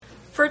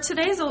For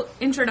today's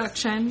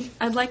introduction,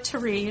 I'd like to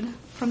read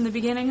from the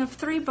beginning of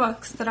 3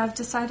 books that I've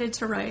decided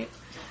to write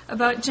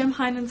about Jim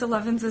Heynen's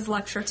Elevenses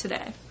lecture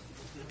today.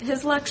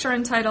 His lecture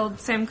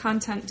entitled Same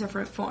Content,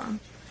 Different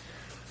Form.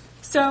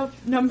 So,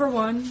 number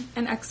 1,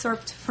 an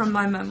excerpt from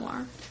my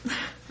memoir.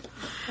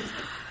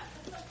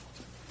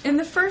 In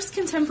the first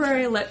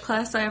contemporary lit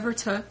class I ever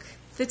took,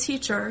 the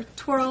teacher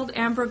twirled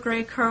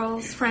amber-gray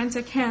curls,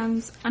 frantic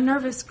hands, a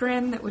nervous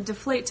grin that would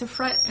deflate to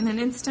fret in an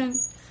instant,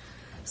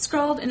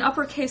 scrawled in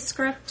uppercase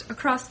script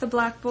across the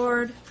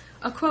blackboard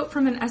a quote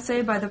from an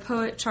essay by the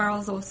poet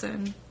Charles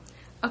Olson,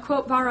 a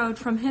quote borrowed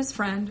from his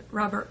friend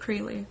Robert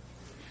Creeley.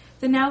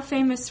 The now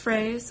famous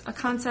phrase, a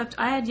concept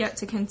I had yet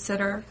to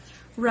consider,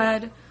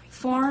 read,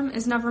 "Form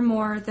is never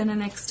more than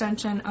an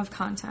extension of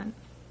content."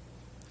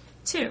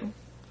 2.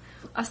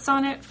 A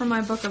sonnet from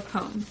my book of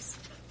poems.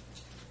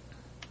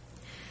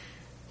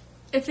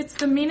 If it's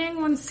the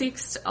meaning one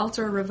seeks to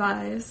alter or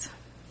revise,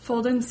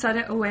 fold and set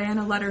it away in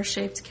a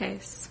letter-shaped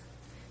case.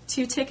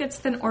 2 tickets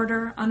then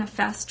order on a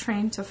fast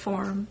train to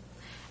form,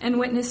 and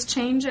witness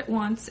change at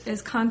once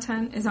as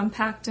content is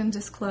unpacked and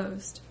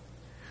disclosed.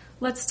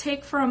 Let's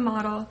take for a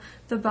model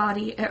the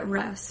body at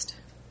rest.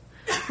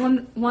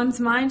 When one's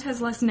mind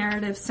has less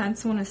narrative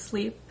sense when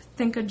asleep,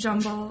 think a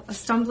jumble, a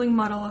stumbling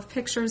muddle of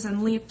pictures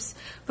and leaps,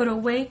 but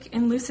awake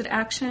in lucid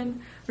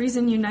action,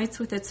 reason unites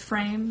with its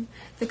frame,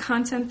 the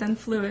content then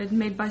fluid,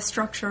 made by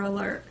structure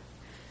alert.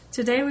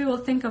 Today we will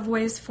think of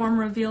ways form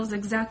reveals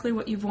exactly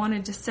what you've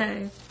wanted to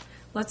say.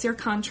 Let's your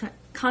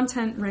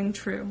content ring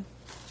true.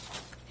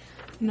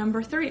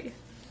 Number 3.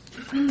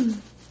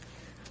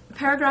 A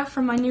paragraph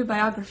from my new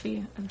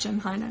biography of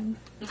Jim Heynen.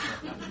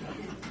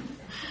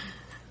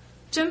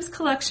 Jim's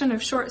collection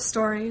of short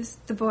stories,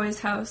 The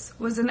Boy's House,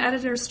 was an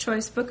Editor's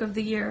Choice Book of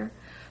the Year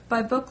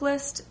by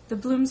Booklist, the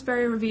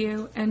Bloomsbury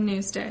Review, and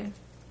Newsday.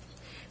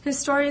 His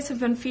stories have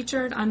been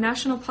featured on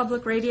National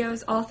Public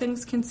Radio's All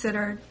Things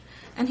Considered,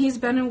 and he's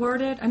been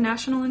awarded a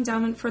National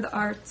Endowment for the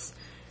Arts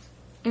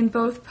in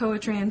both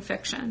poetry and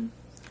fiction.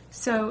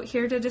 So,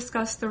 here to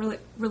discuss the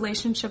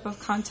relationship of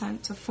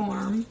content to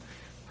form,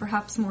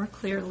 perhaps more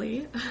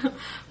clearly,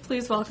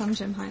 please welcome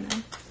Jim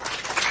Heynen.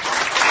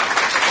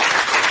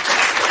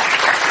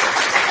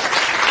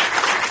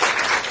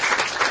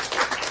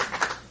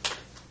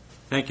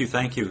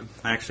 Thank you.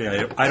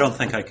 Actually, I don't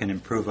think I can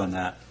improve on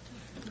that.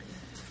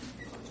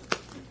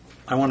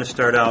 I want to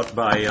start out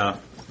by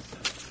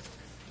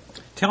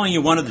telling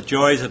you one of the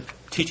joys of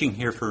teaching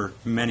here for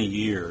many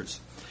years.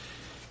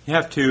 You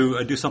have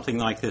to do something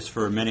like this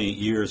for many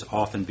years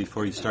often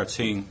before you start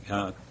seeing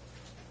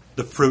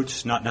the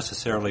fruits, not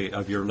necessarily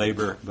of your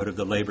labor, but of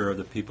the labor of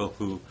the people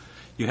who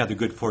you have the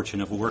good fortune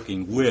of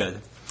working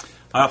with.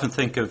 I often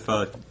think of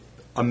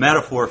a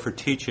metaphor for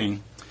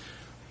teaching.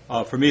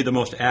 For me, the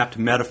most apt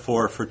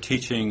metaphor for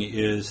teaching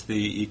is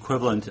the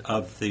equivalent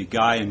of the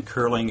guy in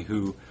curling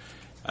who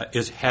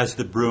has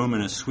the broom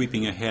and is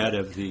sweeping ahead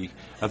of the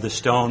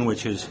stone,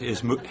 which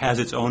has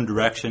its own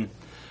direction.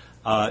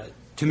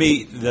 To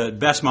me, the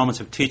best moments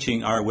of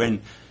teaching are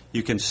when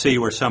you can see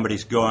where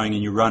somebody's going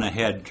and you run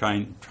ahead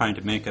trying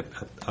to make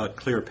a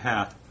clear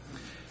path.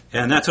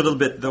 And that's a little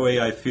bit the way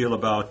I feel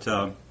about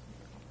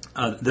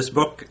this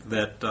book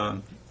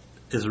that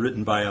is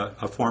written by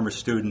a former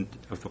student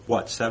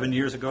of, 7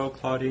 years ago,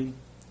 Claudine?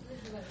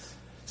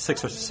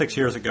 6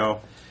 years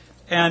ago.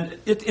 And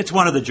it's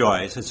one of the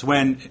joys. It's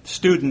when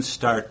students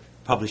start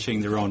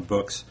publishing their own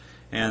books.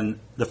 And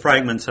the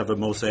Fragments of a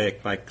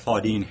Mosaic by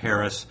Claudine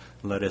Harris.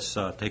 Let us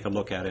take a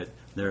look at it.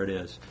 There it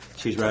is.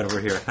 She's right over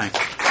here. Thanks.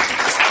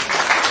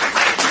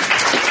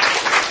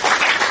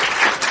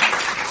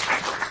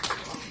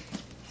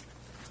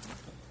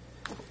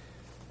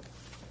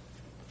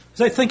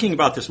 As I'm thinking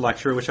about this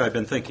lecture, which I've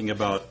been thinking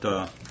about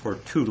for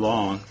too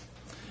long,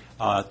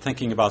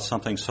 thinking about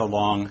something so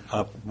long,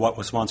 what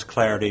was once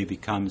clarity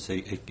becomes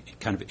a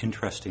kind of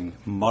interesting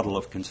muddle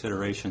of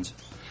considerations.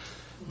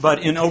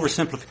 But in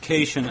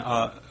oversimplification,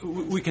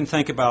 we can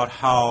think about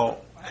how,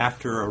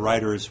 after a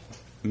writer's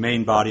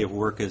main body of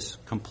work is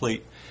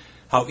complete,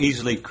 how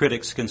easily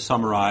critics can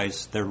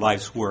summarize their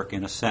life's work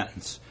in a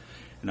sentence.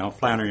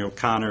 Flannery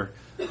O'Connor,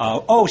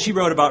 she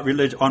wrote about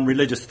on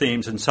religious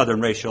themes and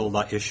Southern racial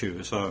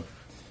issues.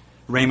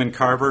 Raymond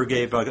Carver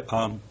gave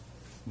a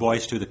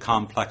voice to the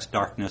complex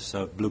darkness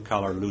of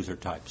blue-collar loser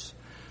types.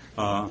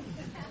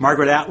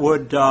 Margaret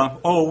Atwood,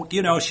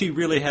 she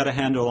really had a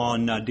handle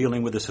on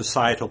dealing with the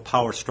societal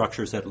power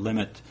structures that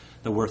limit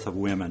the worth of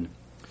women.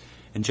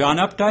 And John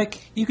Updike,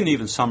 you can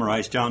even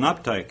summarize John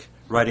Updike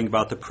writing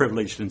about the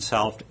privileged and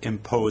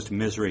self-imposed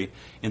misery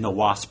in the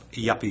WASP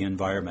yuppie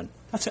environment.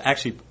 That's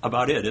actually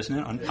about it, isn't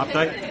it, on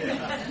Updike?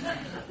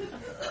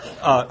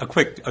 A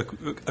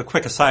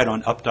quick aside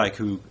on Updike,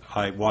 who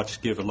I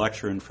watched give a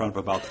lecture in front of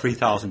about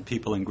 3,000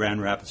 people in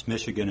Grand Rapids,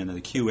 Michigan, in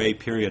the QA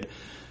period.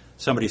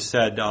 Somebody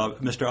said,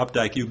 Mr.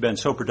 Updike, you've been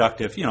so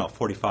productive,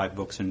 45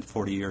 books in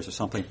 40 years or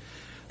something.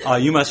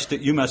 You must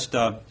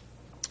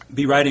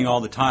be writing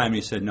all the time.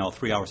 He said, no,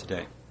 3 hours a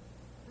day.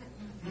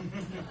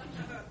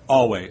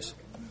 Always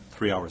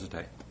 3 hours a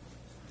day.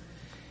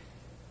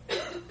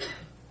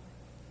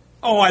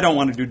 I don't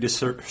want to do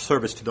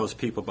disservice to those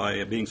people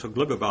by being so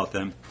glib about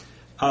them.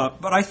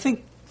 But I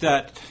think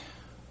that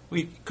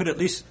we could at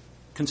least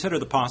consider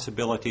the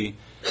possibility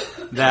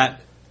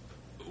that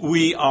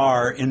we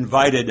are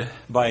invited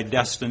by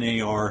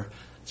destiny or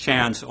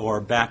chance or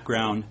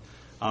background,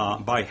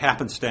 by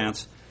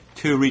happenstance,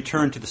 to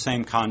return to the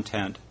same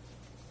content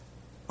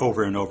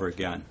over and over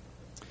again.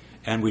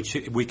 And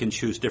we can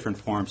choose different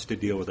forms to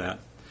deal with that.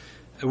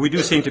 We do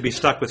seem to be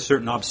stuck with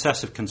certain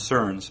obsessive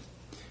concerns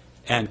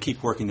and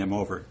keep working them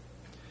over.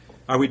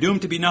 Are we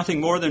doomed to be nothing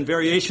more than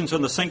variations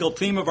on the single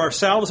theme of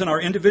ourselves and our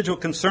individual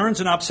concerns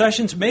and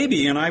obsessions?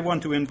 Maybe, and I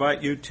want to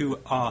invite you to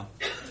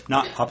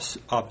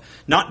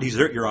not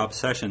desert your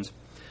obsessions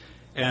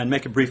and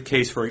make a brief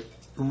case for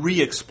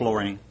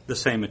re-exploring the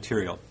same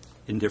material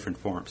in different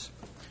forms.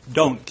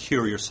 Don't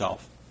cure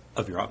yourself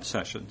of your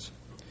obsessions.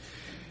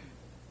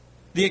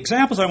 The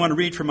examples I want to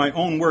read from my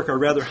own work are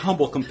rather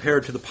humble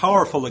compared to the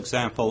powerful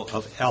example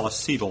of Alice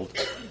Sebold.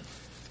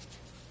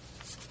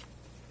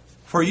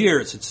 For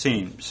years, it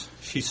seems,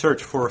 she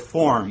searched for a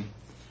form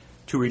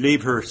to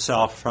relieve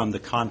herself from the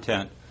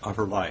content of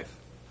her life.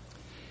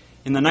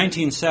 In the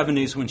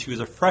 1970s, when she was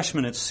a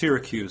freshman at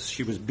Syracuse,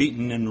 she was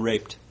beaten and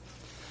raped.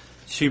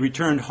 She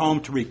returned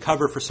home to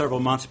recover for several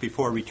months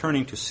before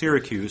returning to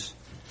Syracuse.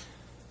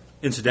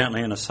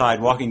 Incidentally, an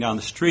aside, walking down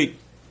the street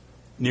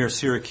near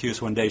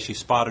Syracuse one day, she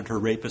spotted her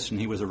rapist and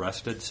he was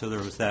arrested. So there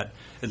was at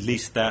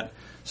least that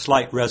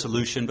slight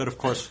resolution. But of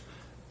course,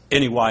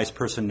 any wise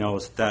person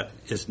knows that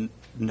is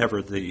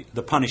never the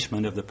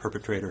punishment of the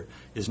perpetrator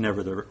is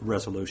never the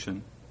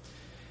resolution.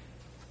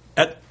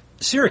 At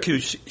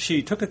Syracuse,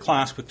 she took a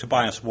class with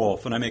Tobias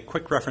Wolff, and I make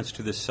quick reference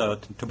to this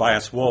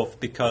Tobias Wolff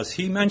because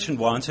he mentioned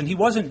once, and he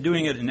wasn't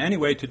doing it in any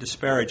way to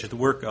disparage the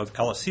work of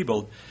Alice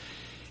Sebold.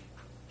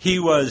 He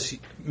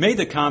made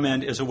the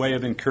comment as a way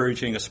of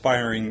encouraging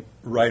aspiring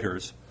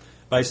writers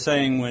by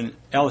saying when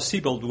Alice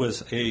Sebold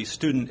was a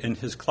student in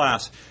his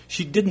class,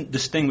 she didn't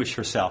distinguish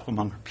herself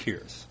among her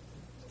peers.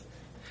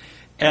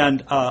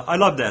 And I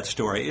love that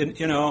story. And,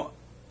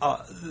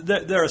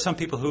 there are some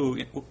people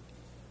who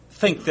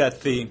think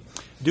that the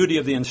duty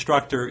of the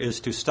instructor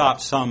is to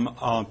stop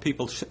some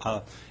people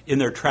in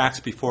their tracks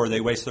before they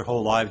waste their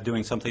whole lives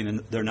doing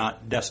something they're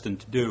not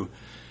destined to do.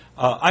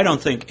 I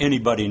don't think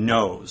anybody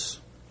knows,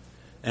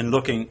 and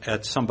looking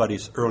at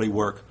somebody's early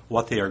work,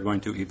 what they are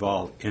going to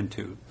evolve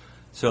into.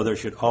 So there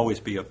should always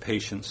be a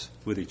patience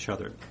with each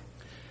other.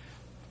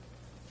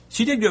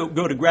 She did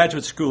go to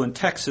graduate school in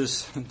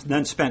Texas, and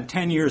then spent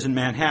 10 years in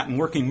Manhattan,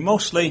 working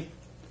mostly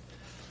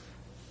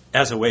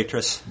as a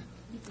waitress.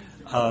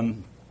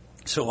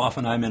 So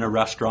often I'm in a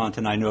restaurant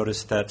and I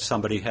notice that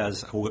somebody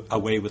has a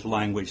way with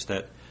language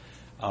that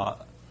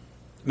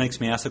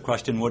makes me ask the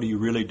question, what do you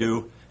really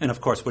do? And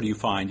of course, what do you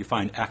find? You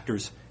find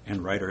actors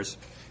and writers.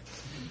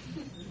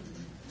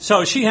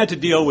 So she had to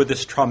deal with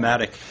this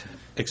traumatic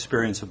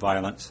experience of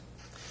violence.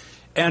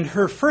 And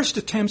her first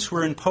attempts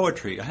were in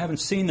poetry. I haven't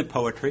seen the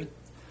poetry.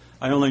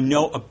 I only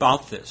know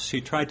about this.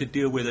 She tried to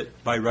deal with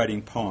it by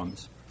writing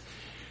poems.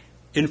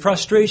 In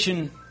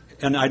frustration,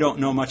 and I don't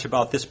know much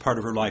about this part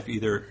of her life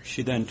either,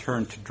 she then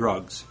turned to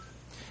drugs.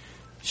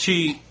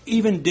 She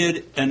even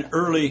did an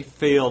early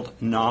failed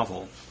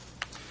novel.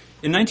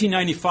 In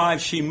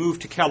 1995, she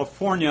moved to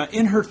California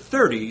in her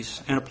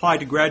 30s and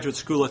applied to graduate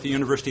school at the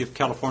University of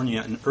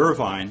California in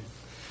Irvine.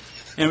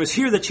 And it was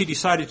here that she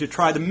decided to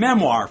try the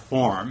memoir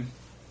form.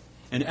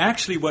 And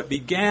actually what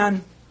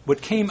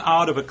came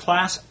out of a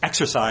class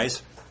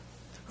exercise,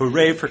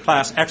 hooray for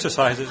class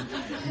exercises,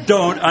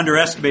 don't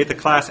underestimate the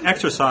class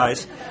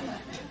exercise.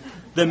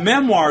 The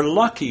memoir,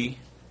 Lucky,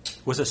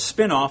 was a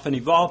spin-off, an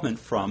evolvement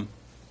from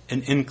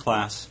an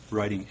in-class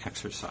writing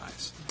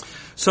exercise.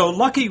 So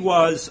Lucky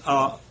was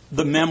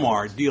the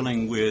memoir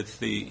dealing with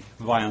the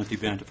violent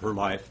event of her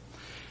life.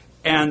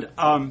 And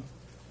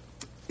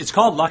it's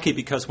called Lucky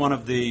because one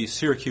of the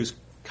Syracuse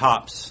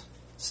cops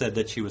said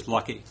that she was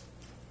lucky.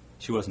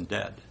 She wasn't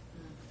dead.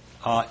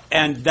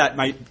 And that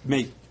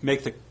may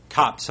make the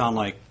cop sound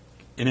like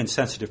an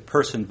insensitive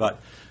person, but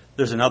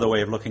there's another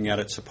way of looking at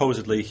it.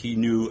 Supposedly, he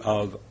knew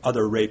of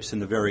other rapes in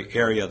the very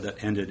area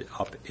that ended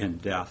up in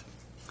death.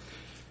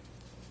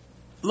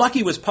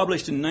 Lucky was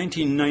published in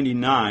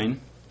 1999.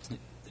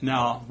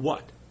 Now,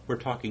 what? We're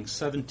talking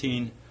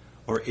 17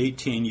 or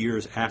 18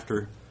 years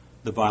after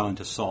the violent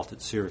assault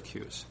at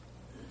Syracuse.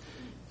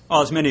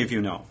 Well, as many of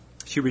you know,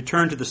 she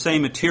returned to the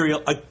same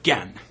material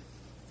again.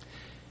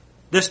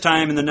 This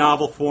time in the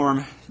novel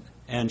form,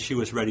 and she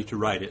was ready to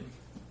write it.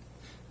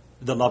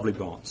 The Lovely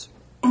Bones.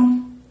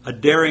 A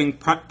daring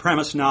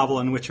premise novel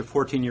in which a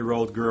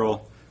 14-year-old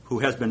girl who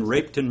has been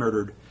raped and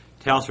murdered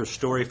tells her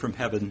story from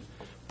heaven,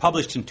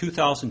 published in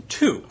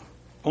 2002,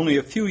 only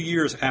a few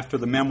years after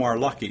the memoir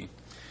Lucky.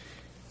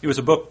 It was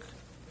a book.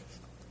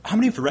 How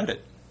many have read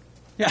it?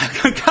 Yeah,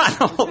 God,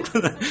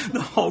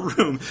 the whole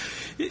room.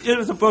 It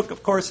was a book,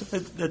 of course,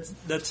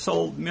 that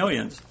sold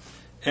millions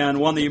and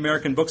won the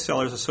American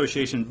Booksellers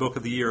Association Book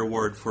of the Year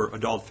Award for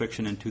Adult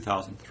Fiction in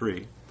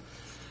 2003.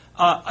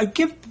 I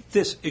give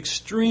this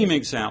extreme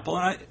example,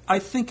 and I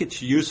think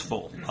it's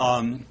useful.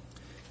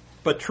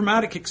 But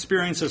traumatic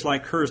experiences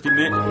like hers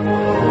demand...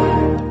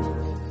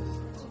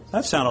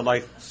 That sounded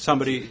like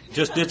somebody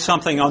just did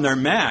something on their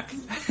Mac.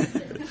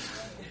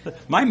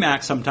 My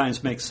Mac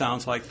sometimes makes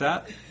sounds like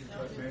that.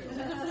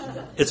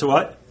 It's a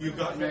what? You've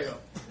got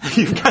mail.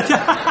 You've got...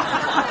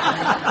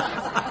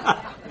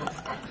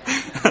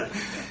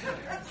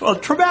 Well,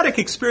 traumatic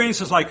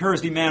experiences like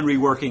hers demand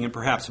reworking and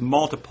perhaps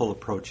multiple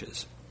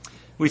approaches.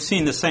 We've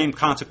seen the same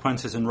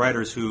consequences in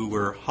writers who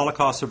were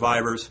Holocaust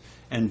survivors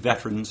and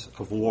veterans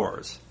of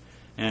wars.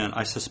 And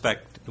I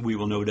suspect we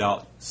will no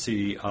doubt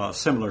see a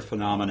similar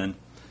phenomenon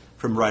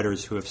from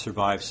writers who have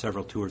survived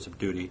several tours of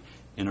duty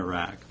in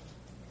Iraq.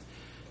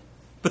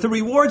 But the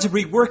rewards of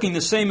reworking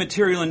the same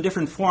material in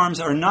different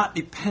forms are not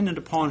dependent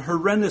upon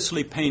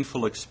horrendously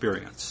painful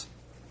experience.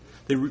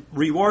 The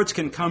rewards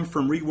can come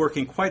from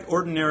reworking quite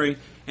ordinary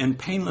and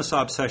painless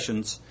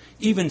obsessions,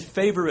 even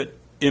favorite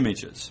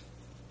images.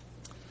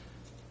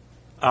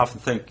 I often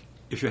think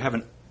if you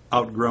haven't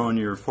outgrown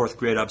your fourth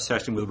grade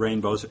obsession with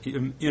rainbows,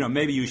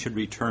 maybe you should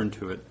return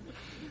to it.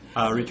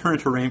 Return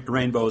to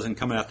rainbows and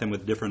come at them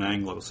with different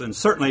angles. And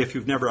certainly if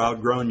you've never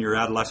outgrown your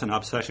adolescent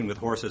obsession with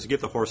horses,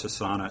 give the horse a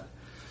sonnet,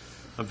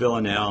 a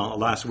villanelle, a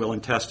last will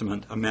and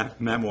testament, a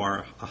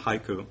memoir, a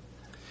haiku.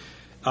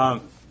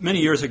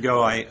 Many years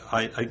ago,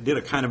 I did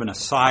a kind of an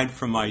aside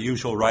from my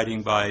usual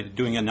writing by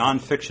doing a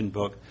nonfiction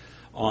book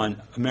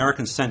on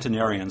American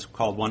centenarians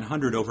called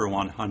 100 over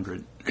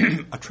 100,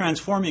 a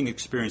transforming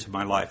experience of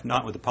my life,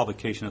 not with the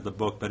publication of the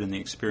book, but in the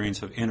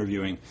experience of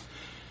interviewing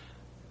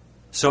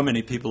so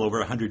many people over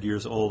 100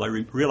 years old. I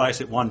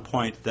realized at one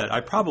point that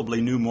I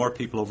probably knew more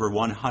people over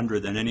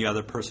 100 than any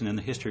other person in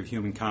the history of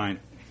humankind.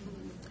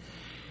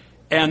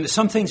 And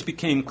some things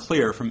became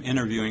clear from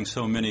interviewing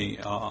so many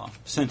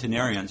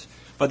centenarians.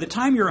 By the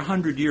time you're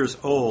 100 years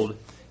old,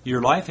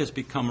 your life has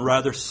become a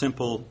rather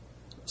simple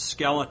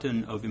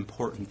skeleton of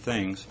important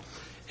things.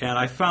 And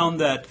I found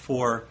that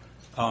for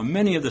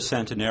many of the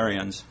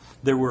centenarians,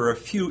 there were a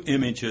few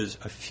images,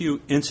 a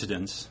few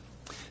incidents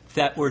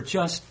that were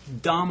just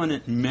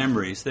dominant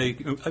memories. They,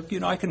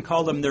 I can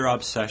call them their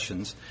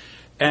obsessions.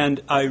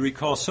 And I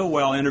recall so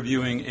well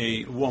interviewing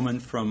a woman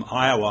from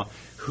Iowa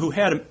who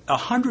had a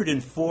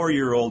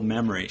 104-year-old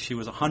memory. She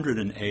was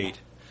 108.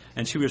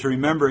 And she was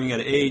remembering at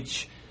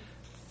age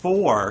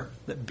 4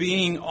 that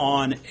being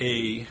on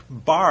a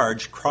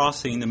barge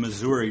crossing the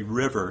Missouri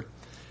River.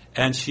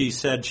 And she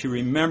said she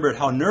remembered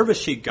how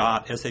nervous she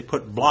got as they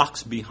put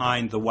blocks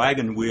behind the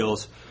wagon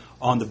wheels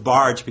on the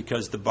barge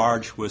because the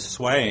barge was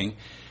swaying.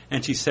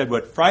 And she said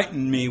what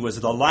frightened me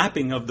was the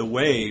lapping of the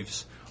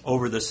waves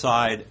over the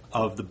side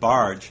of the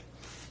barge.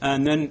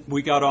 And then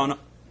we got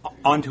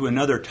onto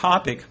another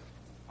topic.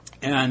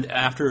 And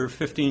after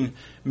 15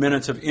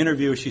 minutes of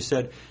interview, she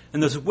said,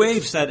 and those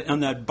waves that on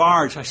that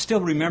barge, I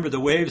still remember the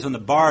waves on the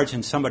barge,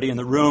 and somebody in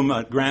the room,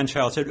 a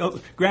grandchild, said, "Oh,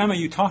 Grandma,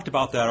 you talked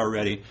about that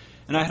already."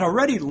 And I had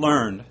already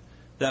learned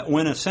that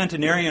when a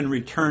centenarian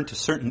returned to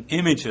certain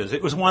images,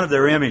 it was one of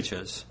their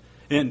images.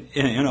 And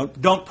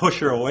don't push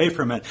her away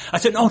from it. I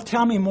said, "No,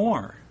 tell me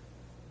more."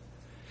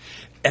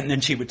 And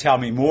then she would tell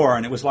me more,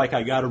 and it was like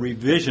I got a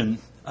revision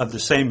of the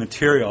same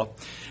material.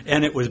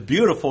 And it was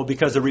beautiful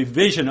because the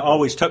revision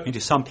always took me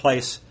to some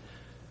place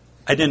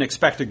I didn't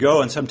expect to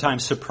go and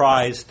sometimes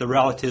surprised the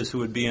relatives who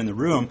would be in the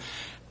room.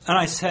 And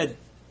I said,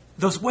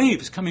 "Those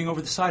waves coming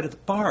over the side of the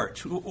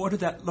barge, what did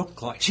that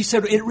look like?" She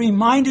said, "It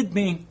reminded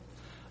me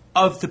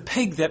of the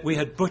pig that we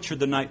had butchered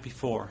the night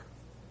before."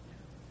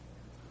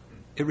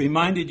 It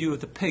reminded you of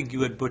the pig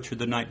you had butchered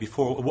the night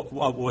before.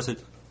 What was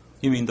it?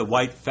 You mean the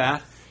white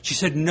fat? She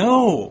said,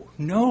 No,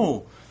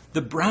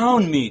 the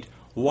brown meat.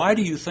 Why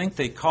do you think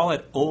they call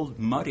it Old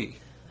Muddy?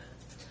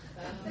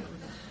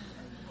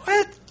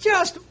 It's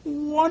just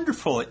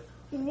wonderful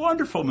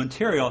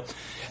material.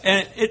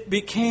 And it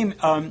became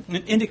an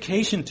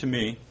indication to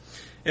me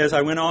as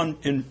I went on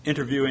in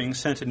interviewing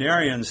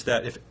centenarians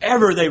that if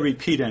ever they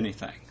repeat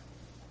anything,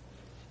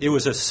 it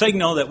was a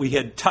signal that we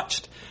had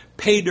touched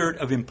pay dirt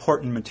of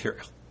important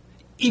material,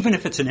 even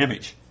if it's an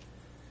image.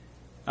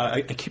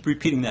 I keep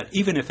repeating that,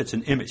 even if it's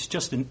an image,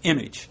 just an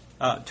image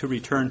to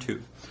return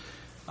to.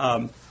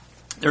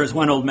 There was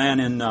one old man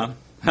in,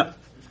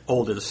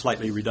 old is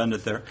slightly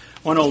redundant there,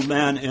 one old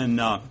man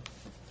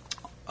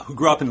who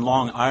grew up in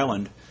Long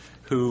Island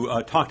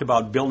who talked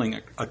about building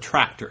a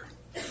tractor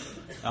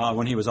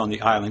when he was on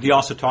the island. He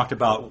also talked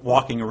about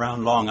walking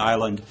around Long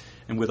Island,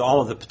 and with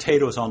all of the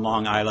potatoes on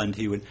Long Island,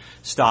 he would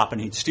stop and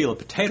he'd steal a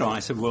potato. And I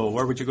said, "Well,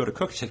 where would you go to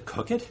cook?" He said,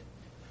 "Cook it?"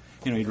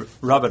 He'd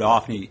rub it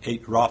off, and he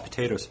ate raw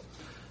potatoes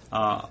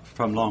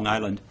from Long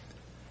Island.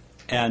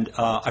 And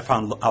I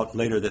found out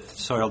later that the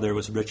soil there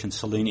was rich in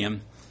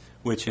selenium,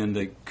 which in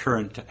the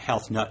current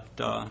health nut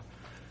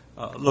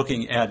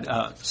looking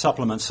at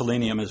supplements,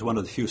 selenium is one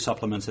of the few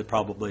supplements that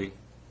probably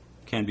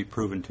can be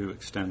proven to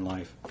extend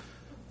life.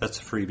 That's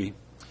a freebie.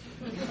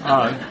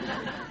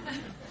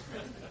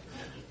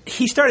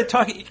 He started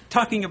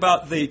talking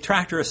about the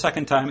tractor a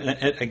second time,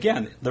 and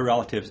again, the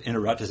relatives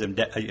interrupted him.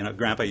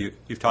 "Grandpa,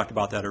 you've talked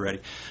about that already."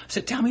 I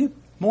said, "Tell me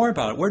more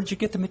about it. Where did you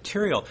get the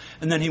material?"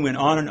 And then he went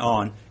on and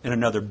on in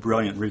another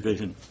brilliant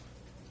revision.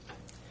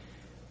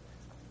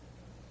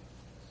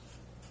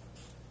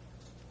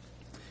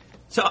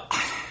 So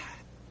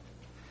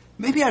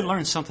maybe I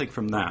learned something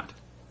from that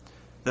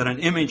an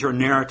image or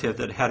narrative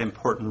that had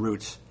important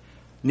roots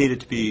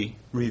needed to be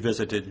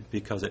revisited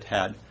because it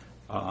had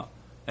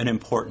an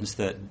importance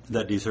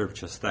that deserved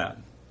just that.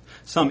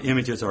 Some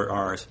images are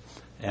ours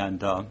and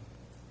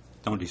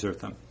don't deserve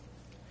them.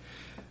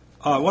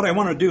 What I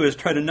want to do is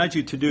try to nudge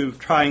you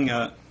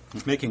to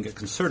making a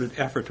concerted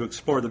effort to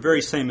explore the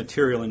very same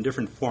material in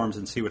different forms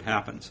and see what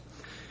happens.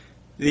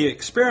 The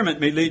experiment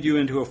may lead you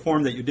into a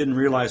form that you didn't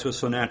realize was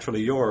so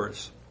naturally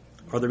yours,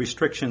 or the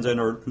restrictions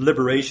or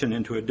liberation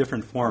into a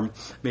different form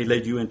may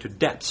lead you into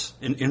depths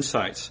and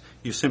insights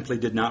you simply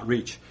did not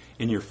reach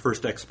in your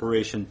first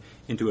exploration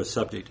into a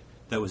subject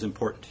that was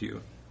important to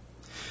you.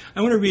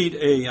 I want to read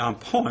a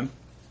poem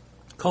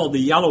called The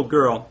Yellow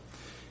Girl.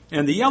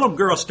 And the yellow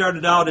girl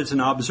started out as an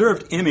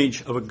observed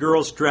image of a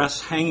girl's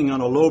dress hanging on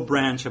a low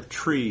branch of a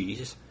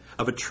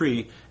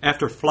tree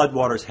after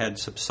floodwaters had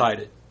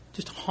subsided.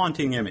 Just a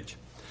haunting image.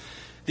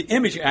 The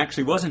image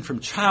actually wasn't from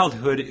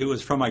childhood. It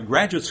was from my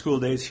graduate school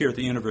days here at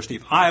the University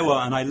of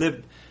Iowa, and I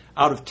lived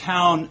out of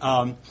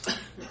town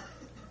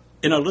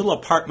in a little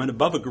apartment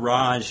above a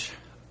garage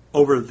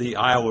over the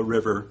Iowa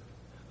River,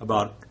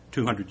 about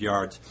 200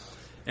 yards.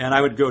 And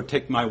I would go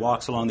take my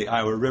walks along the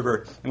Iowa River.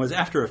 And it was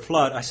after a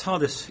flood, I saw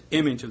this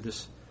image of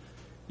this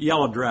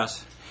yellow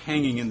dress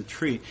hanging in the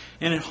tree,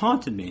 and it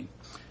haunted me.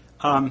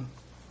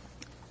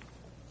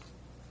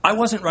 I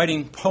wasn't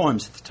writing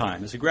poems at the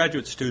time. As a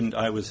graduate student,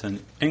 I was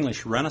an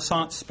English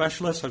Renaissance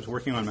specialist. I was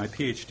working on my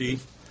PhD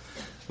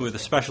with a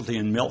specialty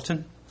in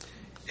Milton.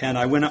 And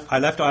I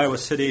left Iowa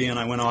City and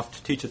I went off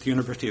to teach at the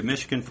University of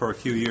Michigan for a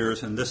few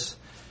years. And this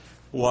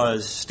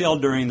was still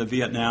during the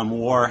Vietnam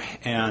War.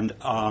 And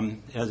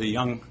as a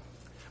young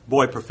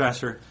boy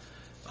professor,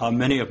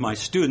 many of my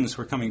students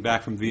were coming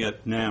back from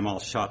Vietnam all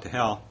shot to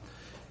hell.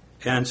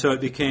 And so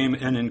it became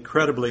an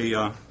incredibly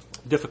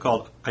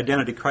difficult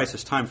identity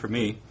crisis time for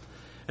me,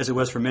 as it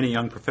was for many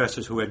young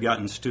professors who had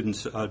gotten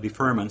students'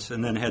 deferments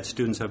and then had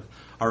students of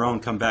our own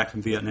come back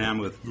from Vietnam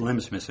with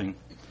limbs missing.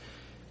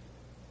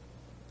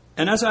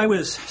 And as I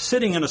was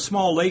sitting in a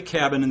small lake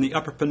cabin in the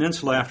Upper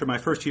Peninsula after my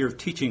first year of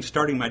teaching,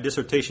 starting my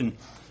dissertation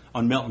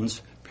on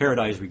Milton's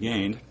Paradise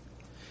Regained,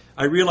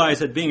 I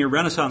realized that being a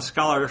Renaissance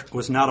scholar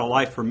was not a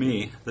life for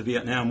me. The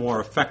Vietnam War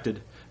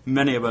affected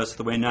many of us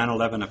the way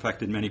 9/11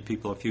 affected many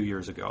people a few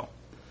years ago.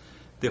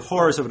 The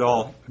horrors of it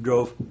all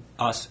drove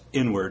us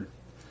inward.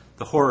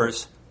 The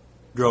horrors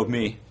drove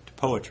me to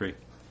poetry,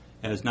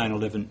 as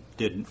 9/11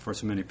 did for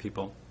so many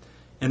people.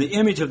 And the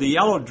image of the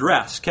yellow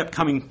dress kept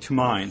coming to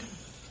mind.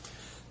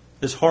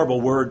 This horrible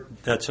word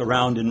that's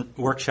around in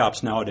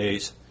workshops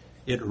nowadays,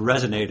 it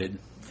resonated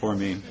for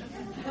me.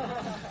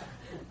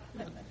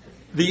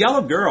 The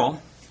Yellow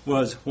Girl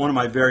was one of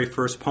my very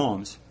first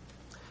poems.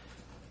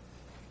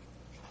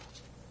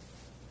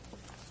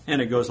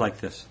 And it goes like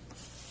this.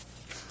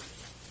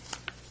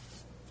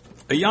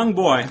 A young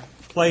boy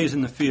plays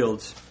in the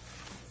fields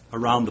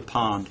around the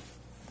pond.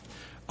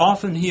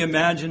 Often he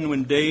imagined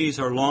when days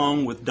are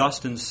long with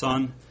dust and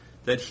sun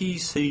that he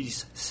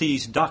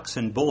sees ducks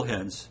and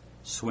bullheads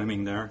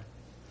swimming there.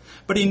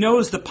 But he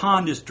knows the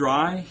pond is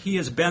dry. He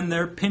has been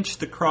there, pinched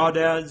the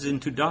crawdads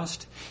into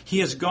dust. He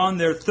has gone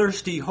there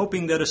thirsty,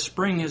 hoping that a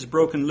spring has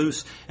broken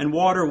loose and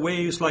water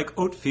waves like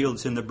oat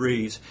fields in the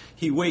breeze.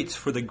 He waits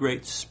for the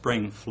great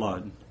spring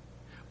flood.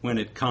 When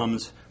it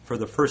comes, for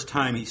the first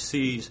time he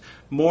sees,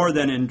 more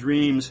than in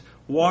dreams,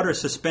 water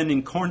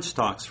suspending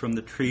cornstalks from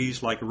the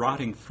trees like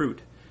rotting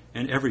fruit,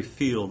 and every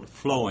field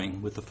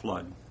flowing with the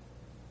flood.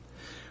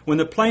 When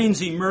the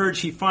plains emerge,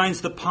 he finds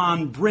the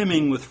pond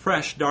brimming with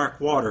fresh, dark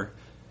water,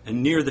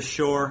 and near the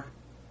shore,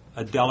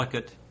 a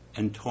delicate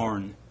and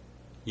torn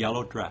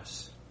yellow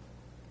dress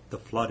the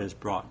flood has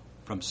brought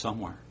from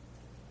somewhere.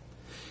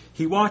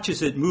 He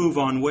watches it move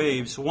on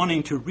waves,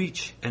 wanting to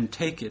reach and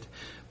take it,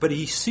 but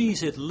he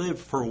sees it live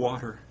for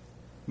water,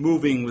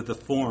 moving with the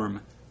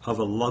form of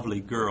a lovely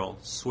girl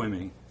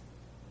swimming.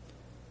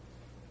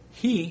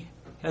 He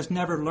has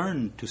never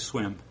learned to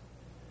swim,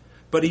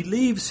 but he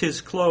leaves his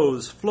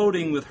clothes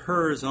floating with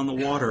hers on the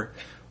water,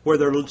 where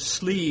their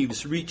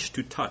sleeves reach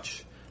to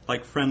touch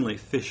like friendly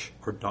fish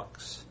or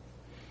ducks.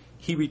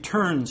 He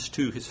returns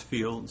to his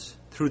fields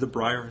through the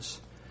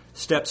briars,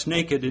 steps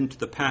naked into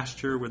the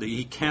pasture where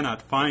he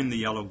cannot find the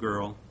yellow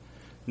girl,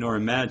 nor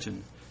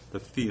imagine the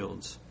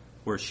fields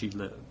where she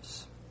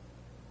lives.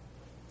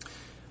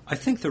 I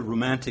think the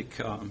romantic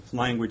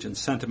language and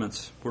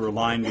sentiments were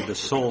aligned with the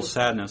soul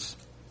sadness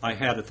I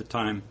had at the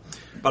time.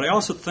 But I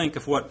also think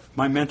of what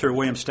my mentor,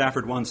 William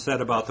Stafford, once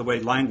said about the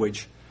way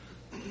language,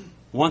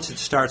 once it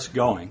starts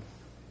going,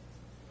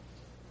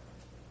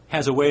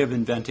 has a way of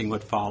inventing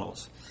what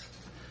follows.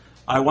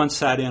 I once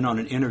sat in on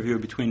an interview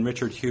between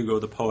Richard Hugo,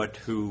 the poet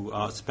who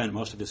spent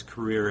most of his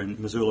career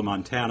in Missoula,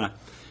 Montana,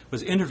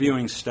 was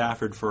interviewing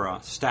Stafford for a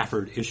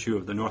Stafford issue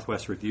of the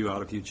Northwest Review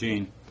out of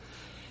Eugene.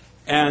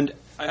 And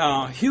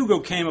Hugo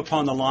came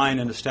upon the line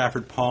in the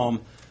Stafford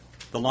poem.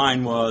 The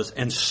line was,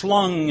 "and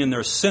slung in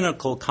their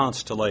cynical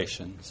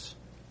constellations."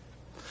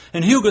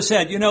 And Hugo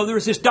said,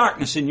 "There's this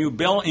darkness in you,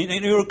 Bill,"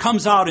 and it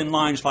comes out in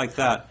lines like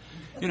that.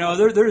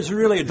 there's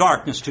really a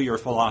darkness to your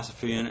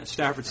philosophy. And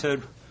Stafford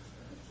said,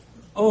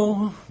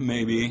 oh,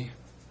 maybe.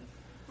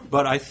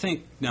 But I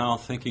think now,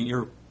 thinking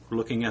you're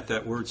looking at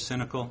that word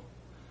cynical,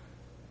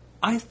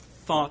 I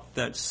thought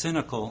that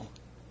cynical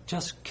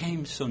just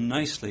came so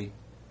nicely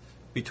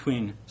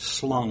between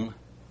slung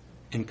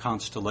and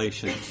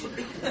constellations.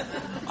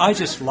 I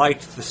just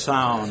liked the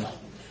sound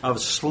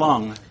of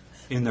slung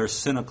in their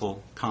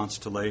cynical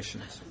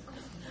constellations.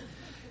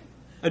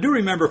 I do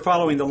remember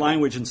following the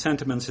language and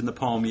sentiments in the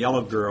poem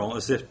Yellow Girl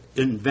as if it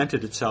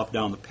invented itself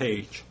down the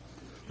page.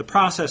 The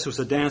process was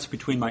a dance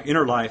between my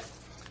inner life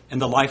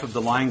and the life of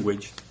the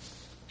language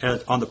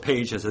on the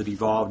page as it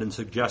evolved and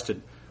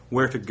suggested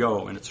where to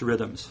go in its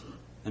rhythms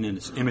and in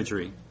its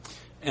imagery,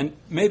 and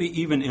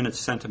maybe even in its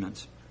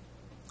sentiments.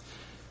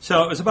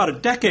 So it was about a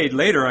decade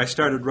later I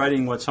started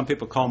writing what some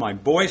people call my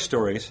boy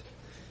stories,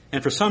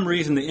 and for some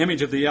reason the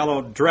image of the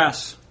yellow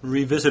dress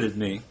revisited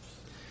me.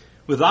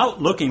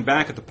 Without looking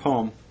back at the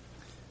poem,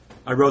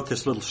 I wrote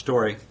this little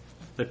story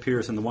that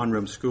appears in the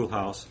one-room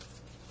schoolhouse.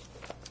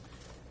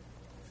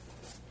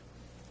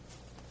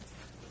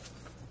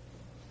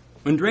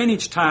 When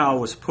drainage tile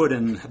was put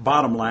in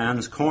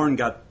bottomlands, corn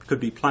could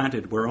be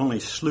planted where only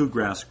slough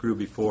grass grew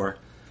before.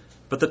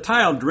 But the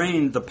tile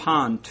drained the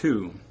pond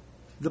too.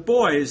 The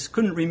boys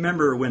couldn't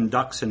remember when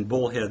ducks and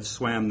bullheads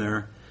swam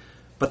there,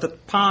 but the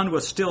pond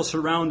was still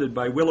surrounded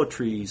by willow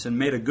trees and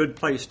made a good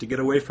place to get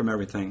away from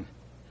everything.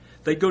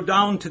 They'd go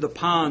down to the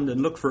pond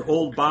and look for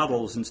old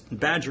bottles and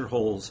badger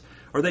holes,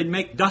 or they'd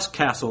make dust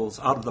castles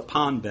out of the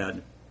pond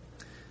bed.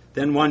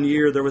 Then one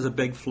year there was a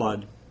big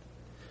flood,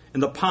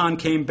 and the pond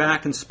came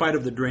back in spite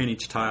of the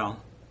drainage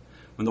tile.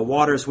 When the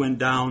waters went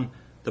down,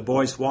 the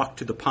boys walked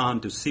to the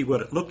pond to see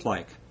what it looked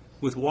like,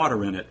 with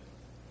water in it.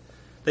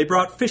 They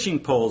brought fishing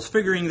poles,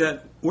 figuring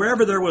that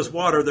wherever there was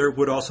water, there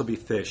would also be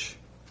fish.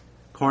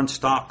 Corn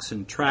stalks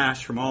and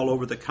trash from all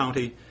over the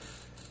county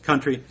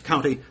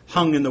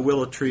hung in the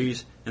willow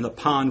trees, and the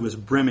pond was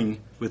brimming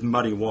with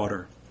muddy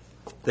water.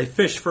 They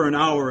fished for an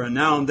hour and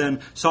now and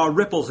then saw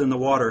ripples in the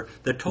water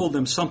that told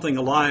them something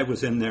alive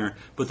was in there,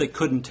 but they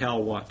couldn't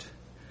tell what.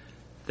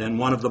 Then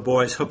one of the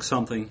boys hooked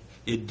something.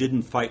 It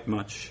didn't fight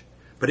much,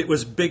 but it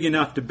was big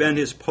enough to bend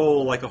his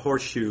pole like a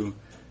horseshoe.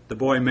 The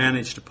boy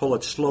managed to pull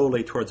it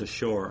slowly towards the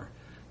shore.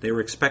 They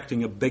were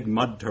expecting a big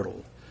mud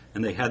turtle,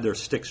 and they had their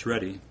sticks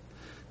ready.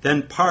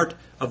 Then part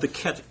of the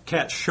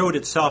cat showed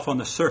itself on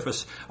the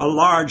surface, a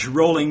large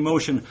rolling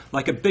motion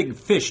like a big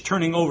fish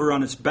turning over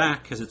on its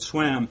back as it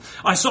swam.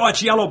 "I saw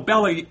its yellow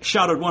belly,"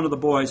 shouted one of the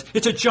boys.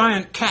 "It's a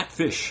giant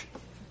catfish."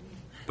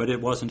 But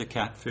it wasn't a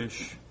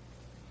catfish.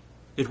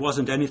 It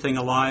wasn't anything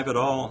alive at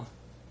all.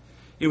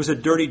 It was a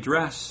dirty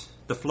dress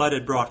the flood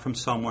had brought from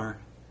somewhere.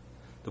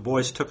 The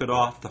boys took it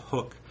off the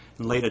hook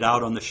and laid it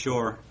out on the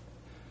shore.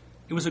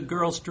 It was a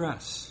girl's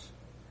dress.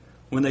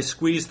 When they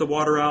squeezed the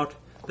water out,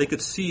 they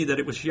could see that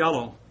it was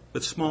yellow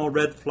with small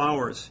red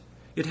flowers.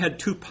 It had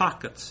 2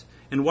 pockets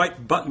and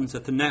white buttons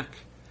at the neck.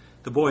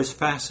 The boys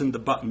fastened the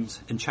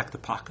buttons and checked the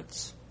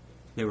pockets.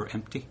 They were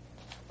empty.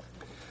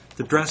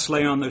 The dress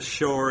lay on the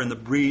shore and the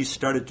breeze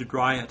started to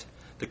dry it.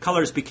 The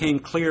colors became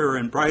clearer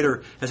and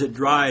brighter as it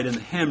dried, and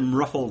the hem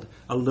ruffled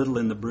a little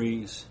in the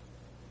breeze.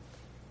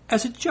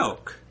 As a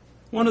joke,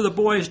 one of the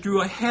boys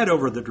drew a head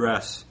over the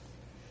dress.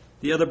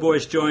 The other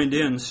boys joined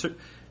in,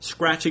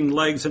 scratching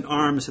legs and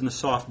arms in the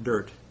soft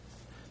dirt.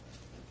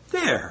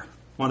 "There,"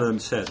 one of them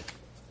said.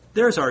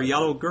 "There's our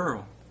yellow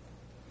girl."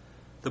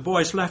 The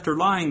boys left her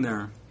lying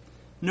there,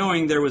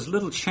 knowing there was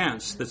little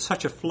chance that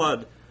such a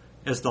flood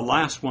as the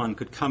last one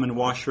could come and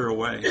wash her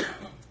away.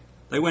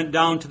 They went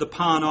down to the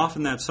pond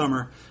often that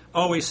summer,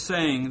 always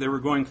saying they were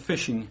going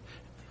fishing,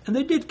 and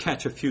they did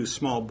catch a few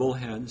small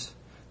bullheads.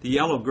 The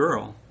yellow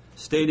girl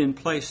stayed in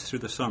place through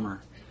the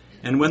summer,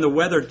 and when the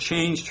weather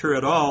changed her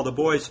at all, the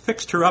boys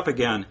fixed her up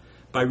again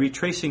by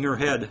retracing her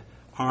head,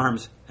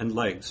 arms, and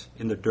legs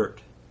in the dirt.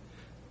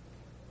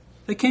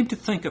 They came to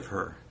think of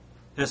her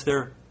as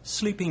their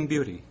sleeping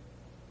beauty,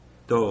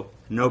 though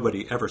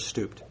nobody ever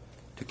stooped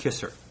to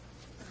kiss her.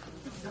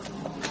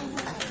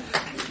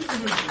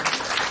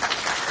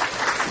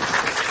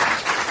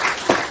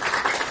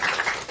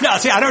 Yeah,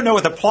 see, I don't know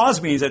what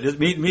applause means. It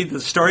means the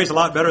story's a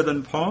lot better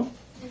than the poem.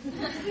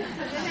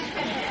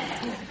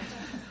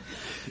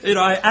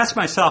 I ask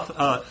myself,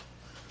 I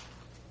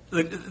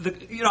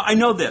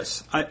know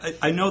this.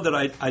 I know that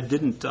I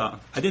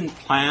didn't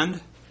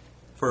plan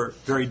for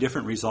very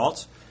different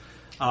results.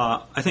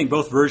 I think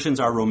both versions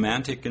are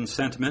romantic in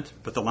sentiment,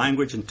 but the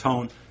language and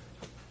tone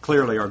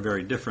clearly are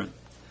very different.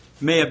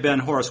 It may have been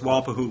Horace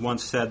Walpole who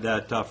once said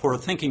that for a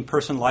thinking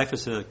person, life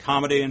is a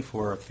comedy, and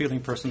for a feeling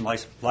person,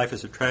 life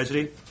is a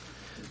tragedy.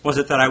 Was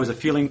it that I was a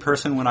feeling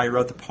person when I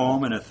wrote the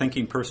poem and a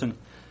thinking person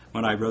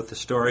when I wrote the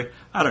story?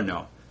 I don't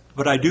know.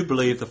 But I do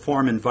believe the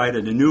form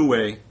invited a new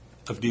way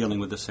of dealing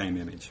with the same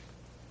image.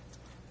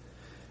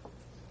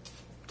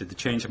 Did the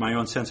change in my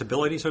own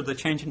sensibilities or the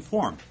change in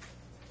form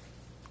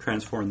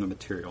transform the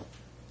material?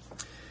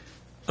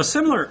 A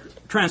similar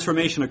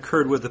transformation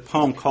occurred with the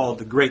poem called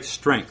The Great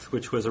Strength,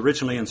 which was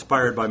originally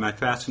inspired by my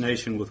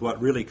fascination with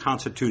what really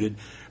constituted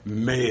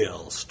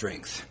male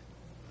strength.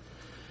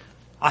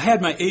 I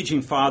had my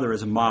aging father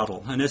as a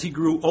model, and as he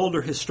grew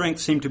older, his strength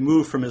seemed to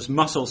move from his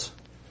muscles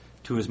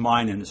to his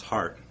mind and his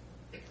heart.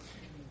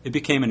 It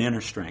became an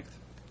inner strength.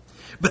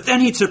 But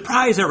then he'd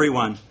surprise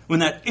everyone when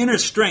that inner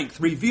strength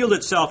revealed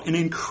itself in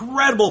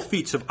incredible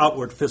feats of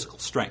outward physical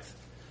strength.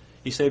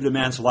 He saved a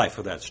man's life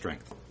with that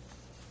strength.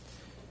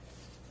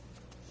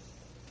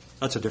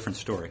 That's a different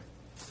story.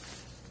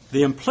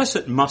 The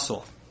implicit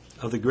muscle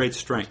of the great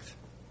strength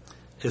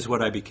is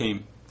what I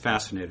became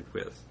fascinated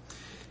with.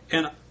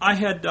 And I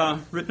had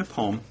written a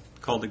poem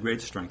called The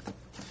Great Strength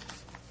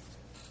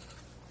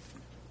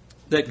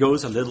that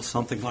goes a little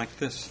something like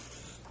this.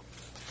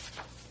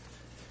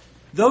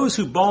 Those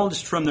who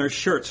bulged from their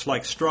shirts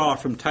like straw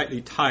from tightly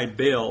tied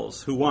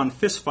bales, who won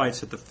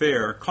fistfights at the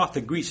fair, caught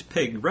the greased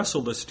pig,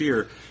 wrestled the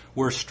steer,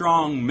 were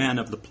strong men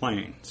of the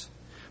plains.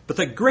 But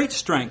the great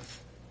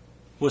strength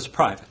was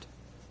private,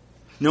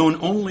 known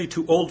only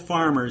to old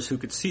farmers who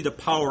could see the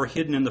power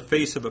hidden in the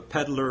face of a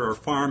peddler or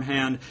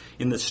farmhand,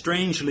 in the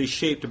strangely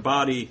shaped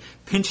body,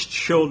 pinched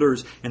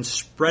shoulders, and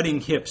spreading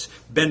hips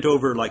bent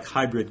over like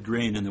hybrid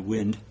grain in the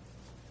wind.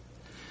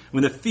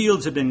 When the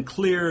fields had been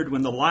cleared,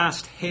 when the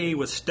last hay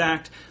was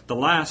stacked, the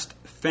last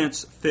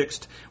fence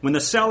fixed, when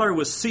the cellar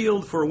was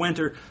sealed for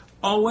winter,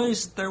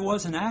 always there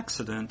was an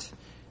accident,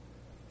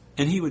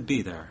 and he would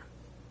be there,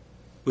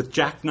 with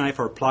jackknife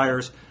or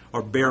pliers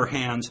or bare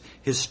hands,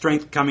 his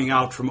strength coming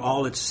out from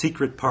all its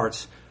secret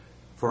parts.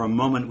 For a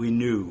moment we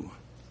knew,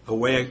 a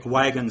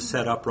wagon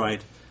set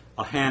upright,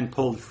 a hand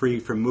pulled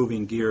free from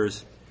moving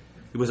gears.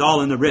 It was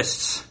all in the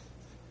wrists,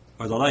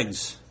 or the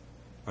legs,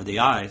 or the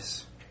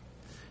eyes.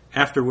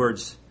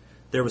 Afterwards,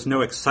 there was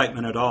no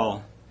excitement at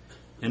all,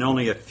 and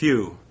only a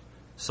few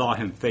saw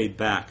him fade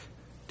back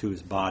to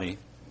his body.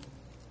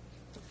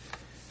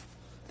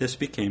 This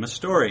became a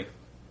story,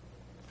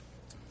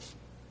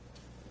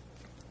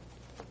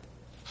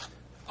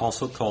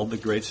 also called The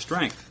Great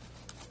Strength.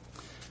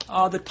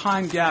 The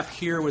time gap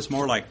here was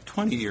more like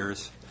 20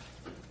 years.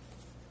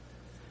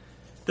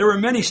 There were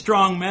many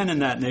strong men in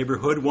that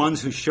neighborhood,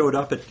 ones who showed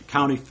up at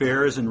county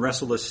fairs and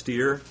wrestled a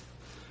steer,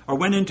 or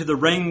went into the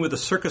ring with a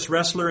circus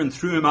wrestler and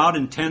threw him out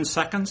in 10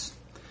 seconds.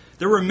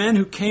 There were men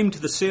who came to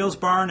the sales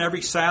barn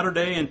every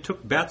Saturday and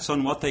took bets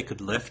on what they could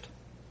lift,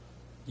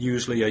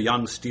 usually a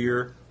young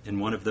steer in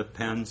one of the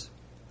pens.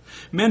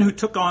 Men who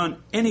took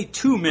on any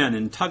two men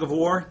in tug of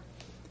war.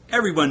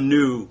 Everyone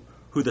knew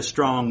who the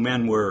strong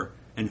men were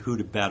and who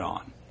to bet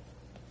on.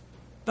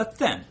 But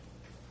then,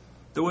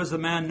 there was the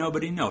man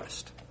nobody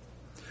noticed,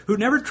 who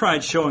never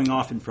tried showing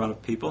off in front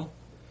of people.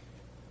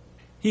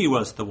 He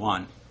was the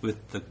one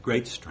with the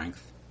great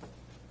strength.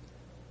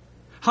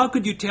 How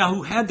could you tell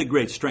who had the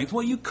great strength?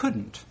 Well, you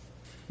couldn't.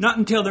 Not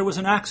until there was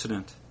an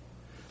accident.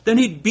 Then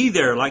he'd be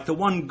there like the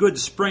one good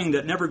spring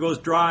that never goes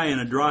dry in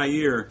a dry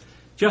year.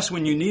 Just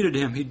when you needed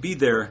him, he'd be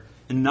there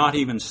and not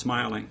even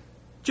smiling.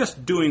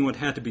 Just doing what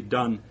had to be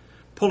done,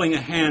 pulling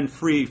a hand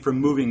free from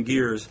moving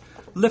gears,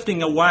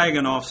 lifting a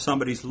wagon off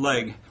somebody's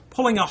leg,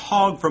 pulling a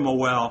hog from a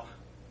well,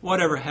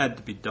 whatever had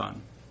to be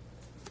done.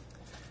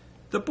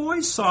 The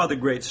boys saw the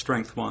great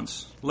strength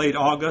once, late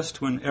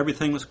August when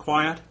everything was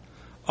quiet,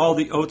 all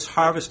the oats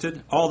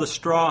harvested, all the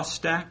straw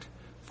stacked,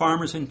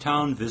 farmers in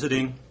town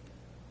visiting.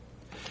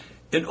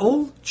 An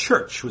old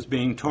church was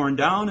being torn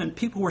down and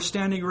people were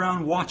standing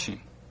around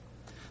watching.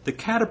 The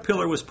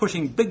caterpillar was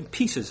pushing big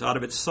pieces out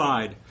of its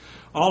side.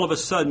 All of a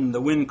sudden, the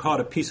wind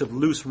caught a piece of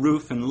loose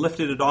roof and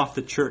lifted it off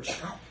the church.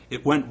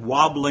 It went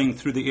wobbling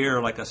through the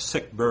air like a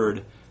sick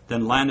bird,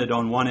 then landed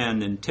on one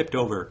end and tipped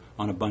over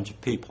on a bunch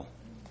of people.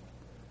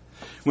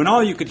 When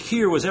all you could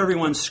hear was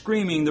everyone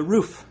screaming, the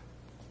roof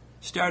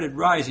started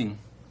rising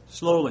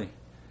slowly,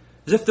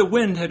 as if the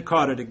wind had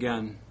caught it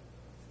again.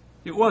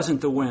 It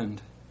wasn't the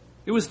wind.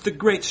 It was the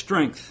great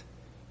strength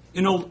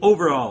in old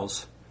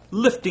overalls,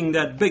 lifting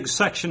that big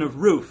section of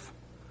roof.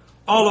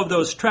 All of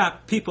those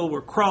trapped people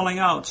were crawling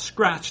out,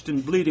 scratched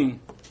and bleeding.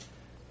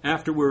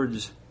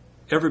 Afterwards,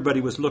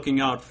 everybody was looking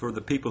out for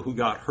the people who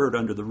got hurt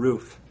under the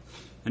roof.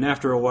 And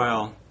after a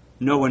while,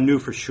 no one knew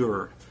for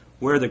sure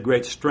where the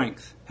great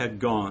strength had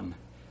gone.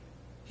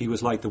 He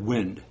was like the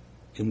wind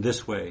in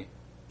this way,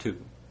 too.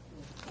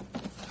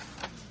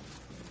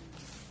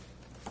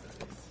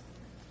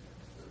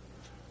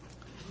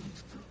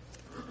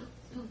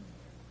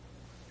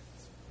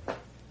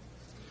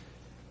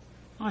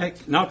 I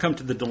now come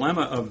to the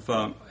dilemma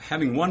of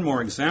having one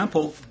more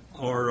example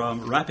or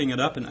wrapping it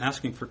up and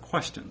asking for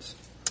questions.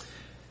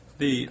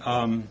 What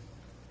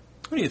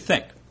do you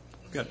think?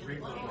 Got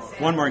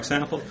one more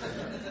example.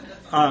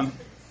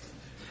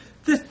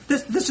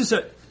 This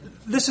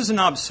is an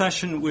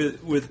obsession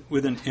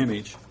with an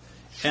image,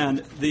 and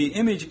the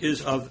image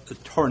is of the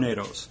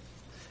tornadoes.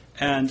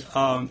 And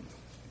I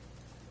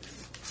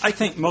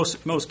think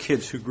most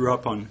kids who grew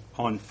up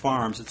on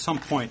farms at some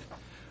point,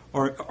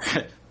 or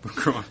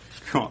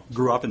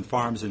grew up in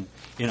farms in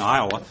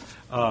Iowa,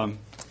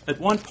 at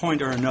one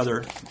point or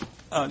another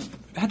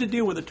had to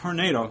deal with a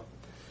tornado.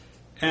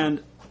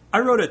 And I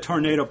wrote a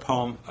tornado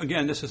poem.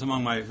 Again, this is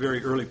among my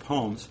very early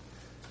poems.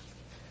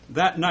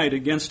 That night,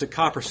 against a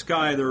copper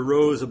sky, there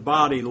rose a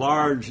body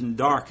large and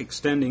dark,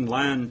 extending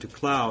land to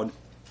cloud.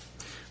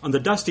 On the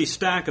dusty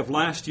stack of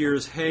last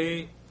year's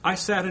hay, I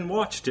sat and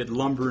watched it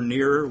lumber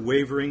nearer,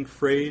 wavering,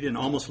 frayed, and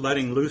almost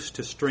letting loose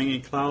to stringy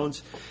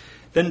clouds.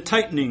 Then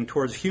tightening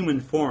towards human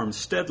form,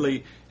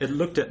 steadily it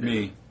looked at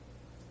me,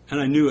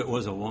 and I knew it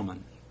was a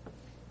woman.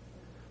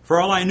 For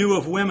all I knew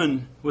of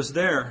women was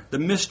there, the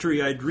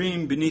mystery I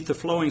dreamed beneath the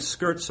flowing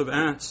skirts of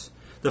ants,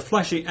 the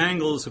fleshy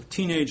angles of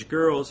teenage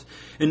girls,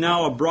 and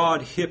now a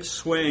broad hip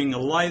swaying, a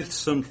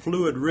lithesome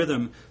fluid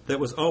rhythm that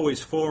was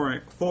always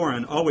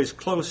foreign, always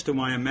close to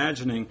my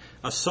imagining,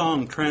 a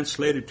song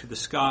translated to the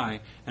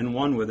sky and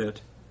one with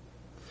it.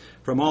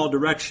 From all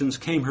directions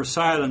came her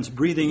silence,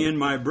 breathing in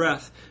my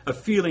breath, a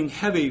feeling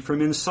heavy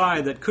from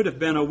inside that could have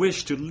been a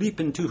wish to leap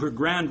into her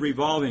grand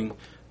revolving.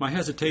 My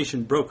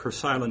hesitation broke her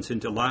silence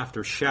into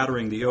laughter,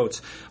 shattering the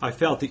oats. I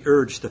felt the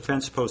urge the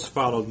fence posts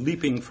followed,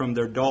 leaping from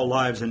their dull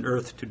lives in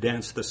earth to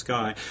dance the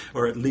sky,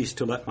 or at least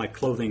to let my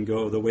clothing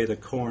go the way the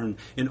corn,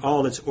 in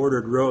all its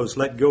ordered rows,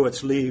 let go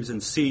its leaves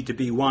and see to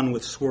be one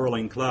with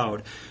swirling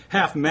cloud.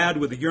 Half mad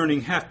with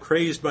yearning, half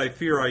crazed by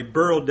fear, I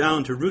burrowed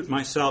down to root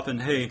myself in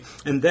hay,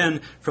 and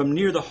then, from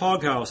near the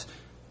hog house,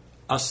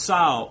 a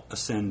sow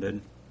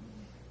ascended.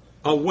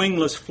 A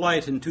wingless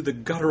flight into the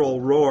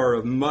guttural roar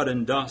of mud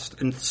and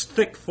dust, and its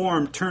thick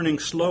form turning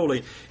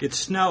slowly, its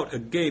snout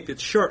agape,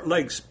 its short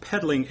legs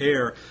peddling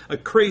air, a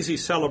crazy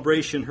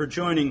celebration, her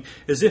joining,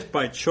 as if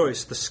by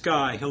choice, the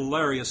sky,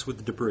 hilarious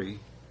with debris.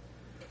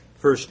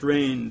 First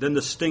rain, then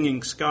the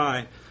stinging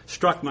sky,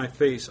 struck my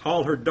face.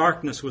 All her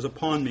darkness was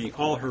upon me,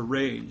 all her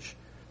rage.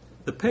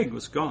 The pig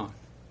was gone.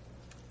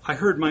 I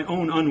heard my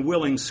own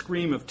unwilling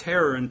scream of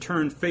terror and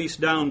turned face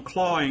down,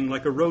 clawing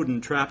like a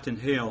rodent trapped in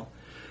hail.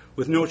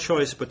 With no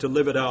choice but to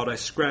live it out, I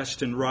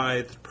scratched and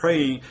writhed,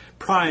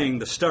 prying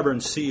the stubborn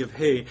sea of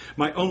hay,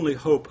 my only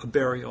hope a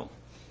burial.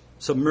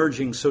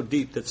 Submerging so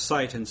deep that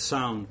sight and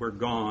sound were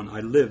gone,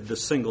 I lived the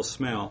single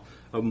smell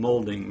of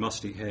molding,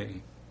 musty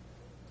hay.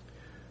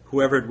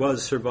 Whoever it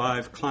was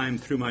survived,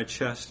 climbed through my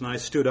chest, and I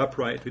stood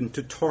upright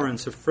into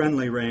torrents of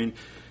friendly rain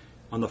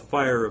on the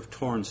fire of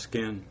torn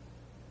skin.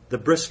 The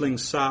bristling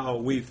sow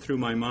weaved through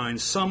my mind.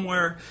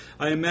 Somewhere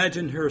I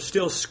imagined her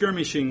still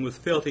skirmishing with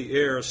filthy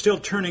air, still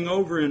turning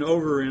over and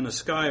over in a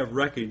sky of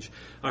wreckage.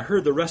 I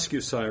heard the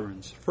rescue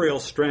sirens, frail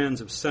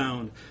strands of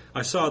sound.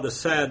 I saw the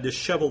sad,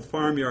 disheveled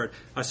farmyard.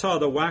 I saw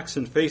the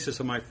waxen faces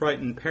of my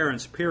frightened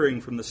parents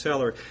peering from the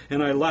cellar,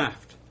 and I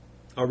laughed,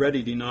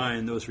 already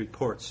denying those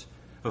reports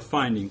of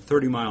finding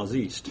 30 miles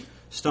east,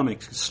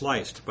 stomachs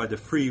sliced by the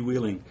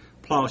freewheeling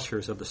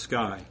plowshares of the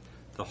sky,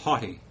 the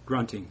haughty,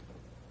 grunting,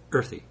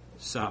 earthy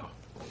sow.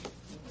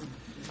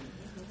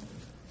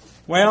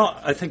 Well,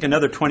 I think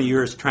another 20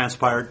 years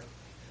transpired.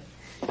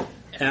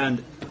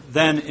 And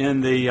then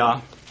in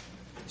the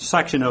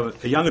section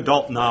of a young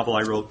adult novel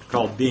I wrote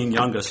called Being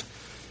Youngest,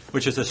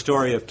 which is a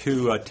story of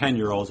two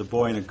 10-year-olds, a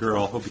boy and a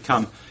girl, who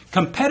become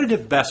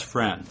competitive best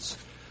friends.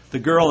 The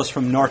girl is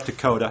from North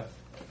Dakota,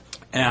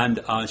 and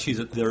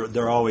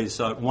they're always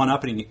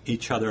one-upping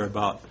each other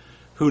about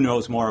who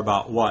knows more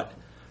about what,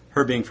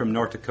 her being from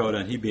North Dakota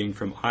and he being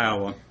from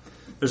Iowa.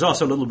 There's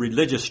also a little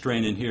religious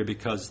strain in here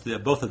because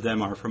both of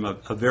them are from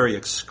a very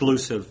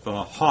exclusive,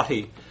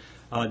 haughty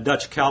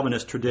Dutch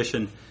Calvinist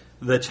tradition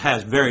that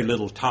has very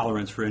little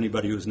tolerance for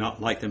anybody who's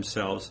not like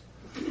themselves.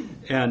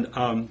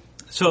 And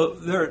so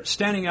they're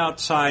standing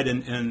outside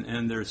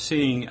and they're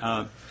seeing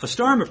a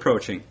storm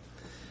approaching.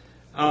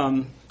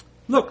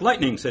 Look,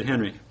 lightning, said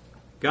Henry.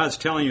 God's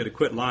telling you to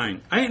quit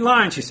lying. I ain't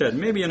lying, she said.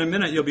 Maybe in a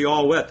minute you'll be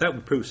all wet. That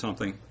would prove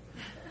something.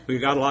 We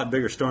got a lot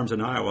bigger storms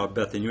in Iowa, I'll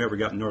bet, than you ever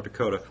got in North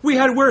Dakota. We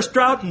had worse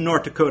drought in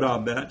North Dakota,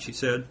 I'll bet, she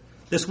said.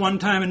 This one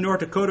time in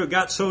North Dakota, it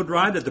got so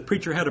dry that the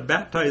preacher had to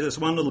baptize this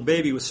one little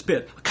baby with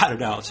spit. Cut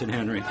it out, said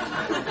Henry.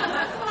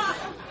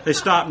 They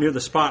stopped near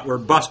the spot where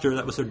Buster,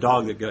 that was their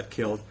dog that got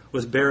killed,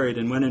 was buried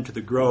and went into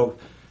the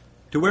grove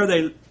to where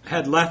they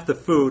had left the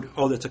food.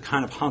 Oh, that's a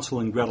kind of Hansel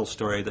and Gretel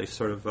story. They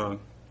sort of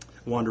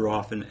wander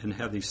off and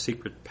have these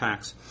secret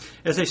pacts.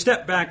 As they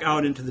stepped back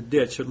out into the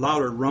ditch, a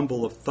louder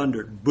rumble of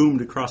thunder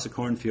boomed across the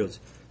cornfields.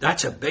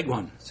 That's a big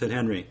one, said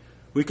Henry.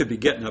 We could be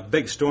getting a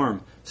big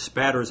storm.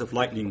 Spatters of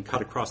lightning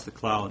cut across the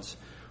clouds.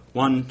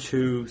 1,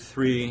 2,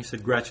 3,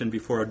 said Gretchen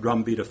before a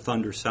drumbeat of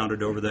thunder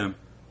sounded over them.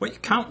 What you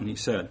counting, he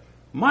said.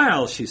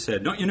 Miles, she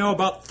said. Don't you know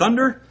about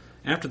thunder?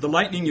 After the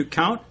lightning you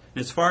count,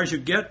 and as far as you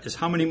get is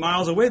how many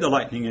miles away the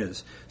lightning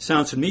is.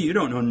 Sounds to me you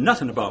don't know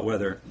nothing about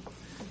weather.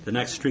 The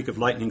next streak of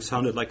lightning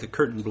sounded like a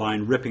curtain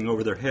blind ripping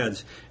over their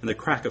heads, and the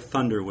crack of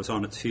thunder was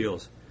on its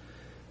heels.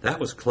 That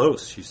was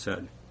close, she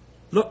said.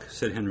 Look,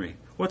 said Henry.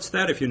 What's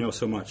that if you know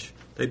so much?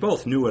 They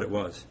both knew what it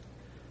was.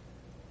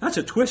 That's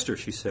a twister,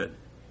 she said.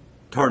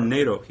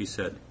 Tornado, he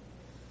said.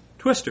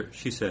 Twister,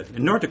 she said.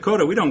 In North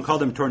Dakota, we don't call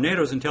them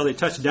tornadoes until they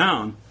touch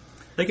down.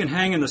 They can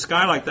hang in the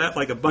sky like that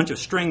like a bunch of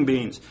string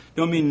beans.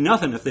 Don't mean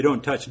nothing if they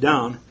don't touch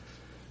down.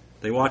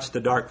 They watched the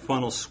dark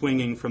funnel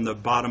swinging from the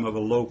bottom of a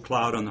low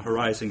cloud on the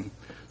horizon,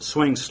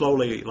 swing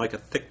slowly like a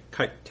thick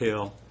kite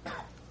tail.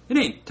 "It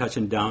ain't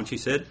touching down," she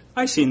said.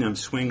 "I seen them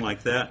swing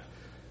like that.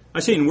 I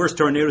seen worse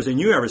tornadoes than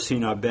you ever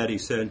seen, I bet," he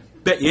said.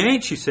 "Bet you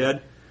ain't," she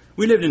said.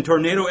 "We lived in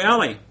Tornado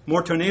Alley.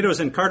 More tornadoes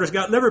than Carter's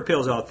got liver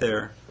pills out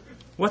there."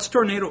 "What's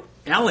Tornado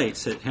Alley?"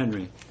 said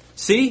Henry.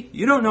 "See,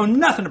 you don't know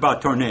nothing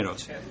about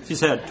tornadoes," she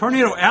said.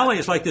 "Tornado Alley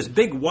is like this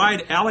big,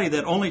 wide alley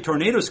that only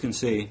tornadoes can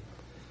see.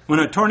 When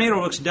a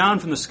tornado looks down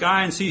from the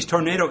sky and sees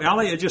Tornado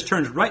Alley, it just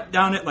turns right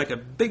down it like a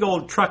big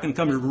old truck and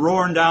comes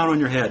roaring down on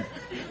your head."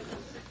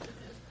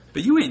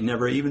 "But you ain't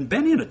never even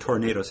been in a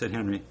tornado," said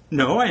Henry.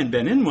 "No, I ain't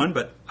been in one,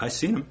 but I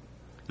seen them.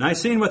 And I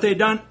seen what they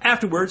done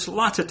afterwards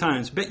lots of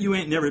times. Bet you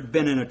ain't never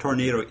been in a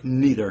tornado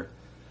neither."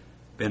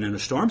 "Been in a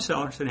storm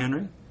cellar," said Henry.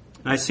 "And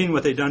I seen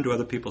what they done to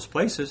other people's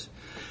places.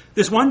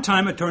 This one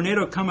time a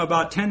tornado come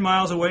about 10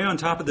 miles away on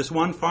top of this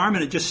one farm,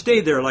 and it just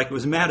stayed there like it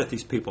was mad at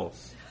these people.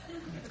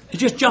 It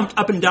just jumped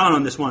up and down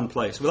on this one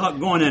place without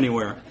going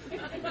anywhere.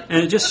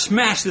 And it just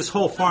smashed this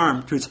whole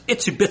farm to its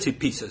itsy-bitsy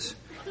pieces.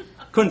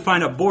 Couldn't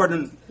find a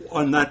board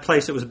on that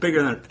place that was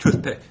bigger than a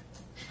toothpick."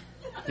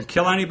 "Did it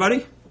kill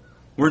anybody?"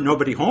 "Weren't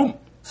nobody home,"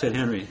 said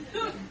Henry.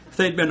 "If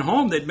they'd been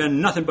home, they'd been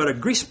nothing but a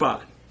grease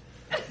spot."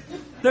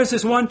 "There's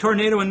this one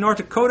tornado in North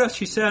Dakota,"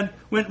 she said,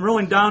 "went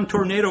rolling down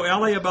Tornado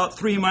Alley about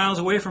 3 miles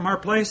away from our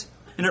place,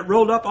 and it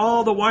rolled up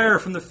all the wire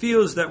from the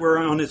fields that were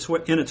in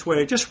its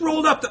way. Just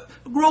rolled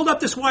up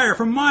this wire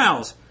for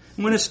miles.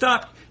 And when it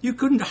stopped, you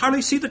couldn't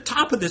hardly see the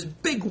top of this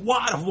big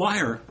wad of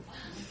wire."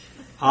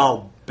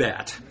 "I'll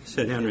bet,"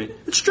 said Henry.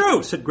 "It's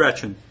true," said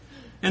Gretchen.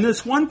 "In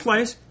this one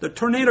place, the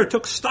tornado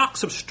took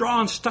stalks of straw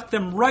and stuck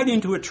them right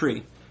into a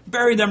tree,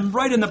 buried them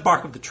right in the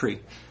bark of the tree.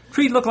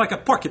 Tree looked like a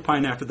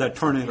porcupine after that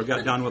tornado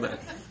got done with it."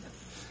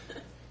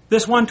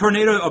 "This one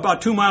tornado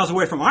about 2 miles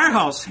away from our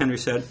house," Henry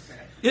said,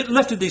 "it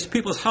lifted these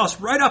people's house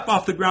right up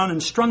off the ground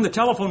and strung the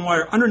telephone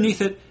wire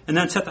underneath it and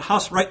then set the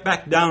house right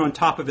back down on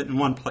top of it in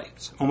one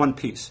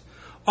piece.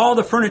 All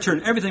the furniture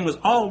and everything was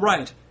all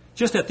right,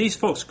 just that these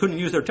folks couldn't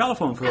use their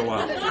telephone for a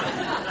while."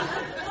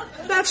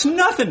 "That's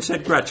nothing,"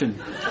 said Gretchen.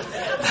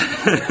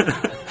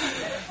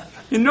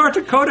 "In North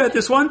Dakota, at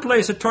this one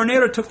place, a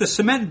tornado took the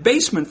cement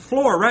basement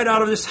floor right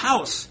out of this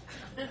house.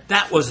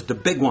 That was the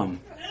big one.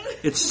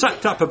 It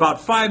sucked up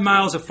about 5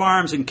 miles of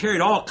farms and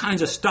carried all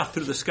kinds of stuff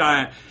through the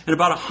sky. And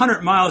about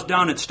 100 miles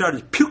down, it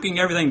started puking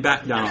everything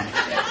back down.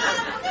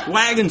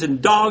 Wagons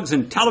and dogs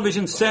and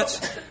television sets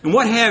and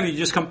what have you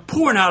just come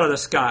pouring out of the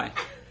sky."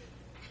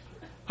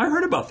 "I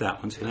heard about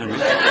that one," said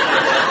Henry.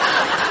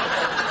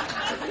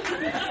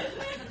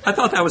 "I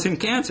thought that was in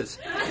Kansas."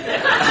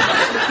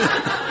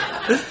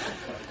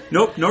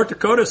 "Nope, North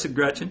Dakota," said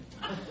Gretchen.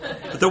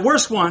 "But the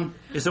worst one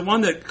is the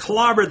one that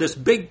clobbered this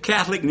big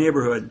Catholic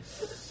neighborhood.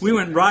 We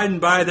went riding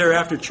by there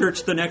after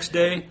church the next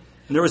day,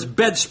 and there was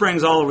bed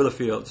springs all over the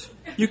fields.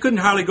 You couldn't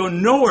hardly go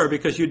nowhere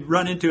because you'd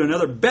run into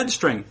another bed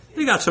string.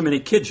 They got so many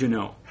kids, you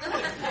know."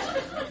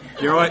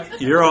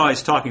 You're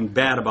always talking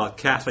bad about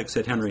Catholics,"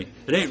 said Henry.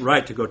 "It ain't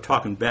right to go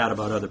talking bad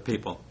about other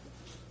people."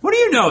 "What do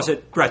you know?"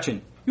 said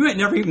Gretchen. "You ain't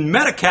never even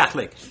met a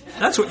Catholic.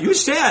 That's what you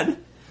said."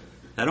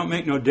 "That don't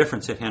make no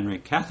difference," said Henry.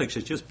 "Catholics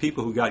is just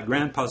people who got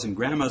grandpas and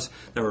grandmas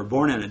that were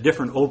born in a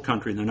different old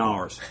country than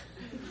ours."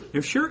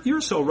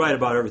 You're so right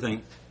about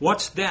everything.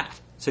 What's that?"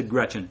 said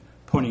Gretchen,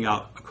 pointing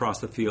out across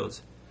the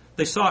fields.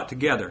 They saw it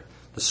together.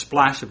 The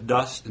splash of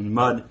dust and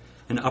mud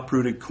and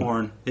uprooted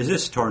corn. Is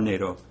this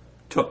tornado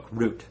took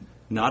root.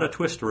 Not a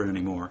twister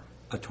anymore,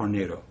 a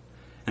tornado.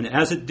 And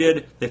as it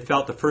did, they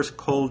felt the first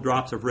cold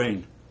drops of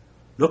rain.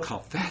 "Look how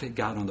fat it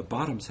got on the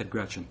bottom," said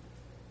Gretchen.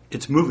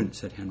 "It's moving,"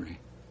 said Henry.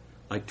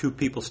 Like two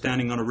people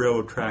standing on a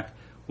railroad track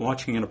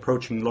watching an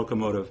approaching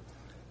locomotive.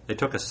 They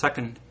took a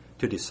second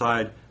to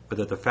decide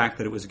whether the fact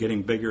that it was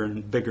getting bigger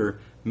and bigger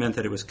meant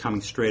that it was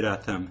coming straight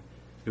at them.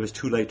 It was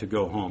too late to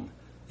go home.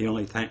 The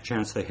only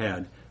chance they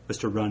had was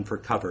to run for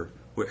cover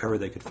wherever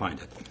they could find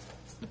it.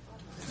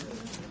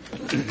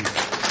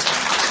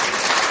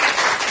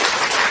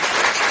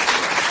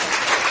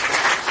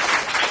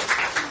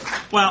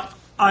 Well,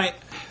 I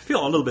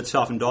feel a little bit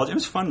self-indulgent. It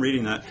was fun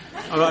reading that.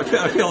 I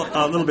feel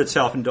a little bit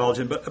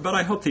self-indulgent, but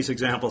I hope these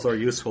examples are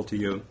useful to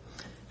you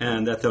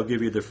and that they'll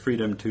give you the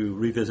freedom to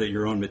revisit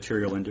your own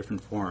material in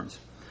different forms.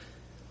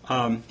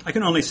 I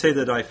can only say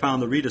that I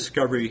found the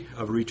rediscovery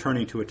of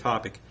returning to a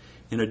topic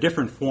in a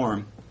different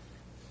form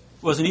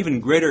was an even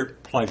greater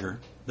pleasure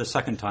the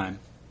second time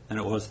than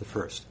it was the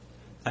first.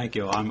 Thank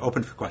you. I'm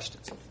open for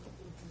questions.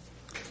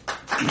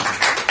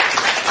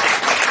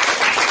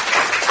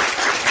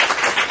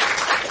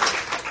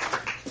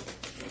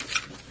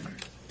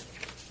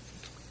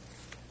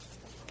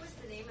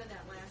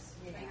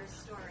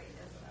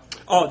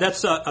 Oh,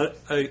 that's a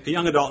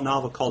young adult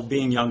novel called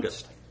Being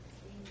Youngest.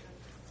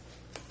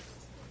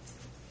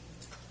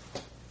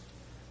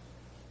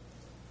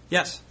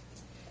 Yes?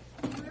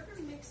 Do you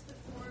ever mix the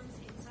forms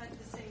inside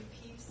the same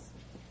piece?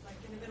 Like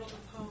in the middle of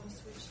the poem,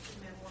 switch to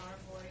memoir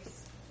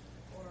voice,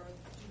 or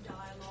do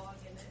dialogue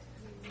in it?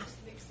 I mean,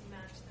 mix and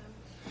match them?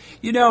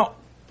 You know,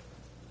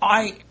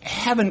 I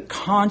haven't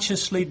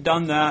consciously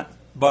done that,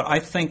 but I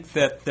think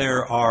that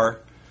there are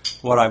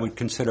what I would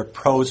consider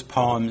prose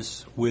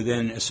poems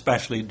within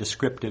especially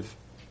descriptive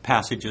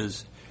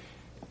passages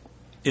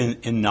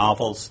in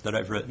novels that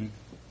I've written.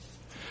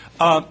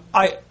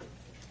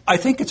 I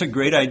think it's a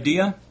great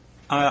idea.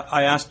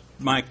 I asked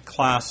my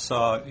class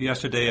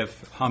yesterday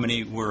how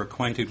many were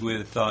acquainted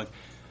with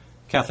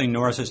Kathleen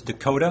Norris's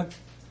Dakota,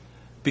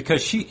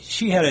 because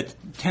she had a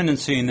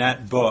tendency in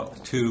that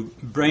book to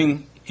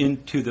bring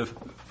into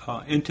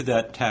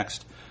that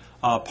text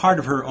part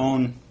of her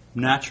own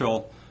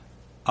natural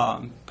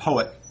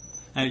poet.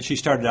 And she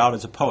started out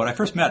as a poet. I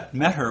first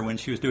met her when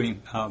she was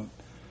doing,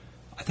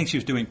 I think she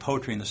was doing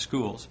poetry in the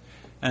schools.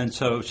 And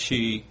so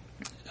she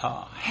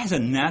has a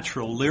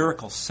natural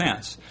lyrical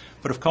sense.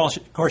 But of course,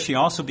 she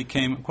also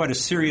became quite a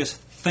serious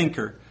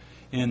thinker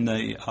in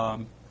the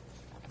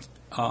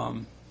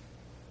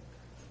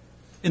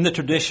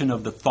tradition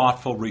of the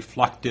thoughtful,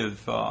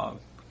 reflective,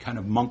 kind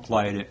of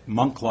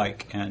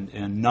monk-like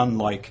and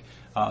nun-like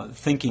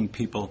thinking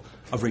people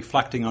of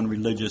reflecting on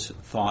religious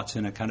thoughts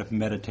in a kind of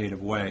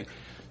meditative way.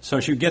 So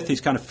you get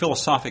these kind of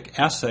philosophic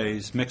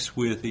essays mixed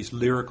with these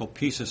lyrical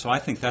pieces. So I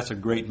think that's a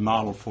great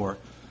model for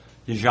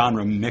the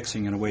genre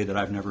mixing in a way that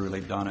I've never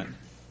really done it.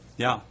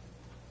 Yeah.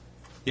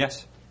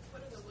 Yes?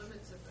 What are the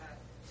limits of that?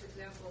 For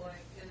example,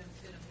 in a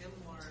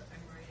memoir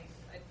I'm writing,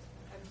 I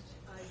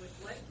play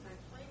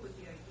with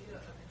the idea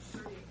of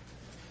inserting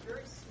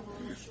very small,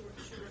 short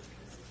pieces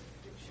of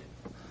fiction.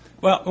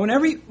 Well,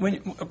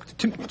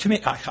 to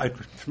me,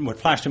 what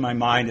flashed in my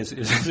mind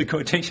is a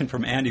quotation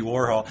from Andy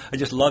Warhol. I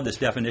just love this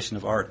definition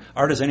of art.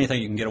 Art is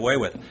anything you can get away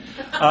with.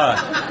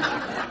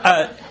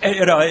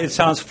 It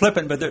sounds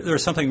flippant, but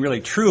there's something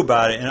really true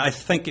about it. And I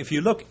think if you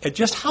look at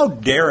just how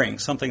daring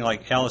something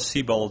like Alice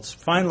Sebold's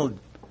final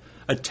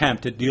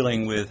attempt at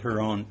dealing with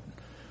her own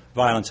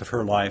violence of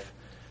her life,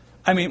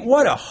 I mean,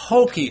 what a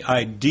hokey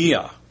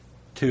idea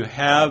to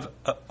have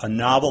a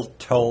novel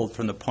told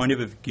from the point of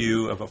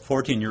view of a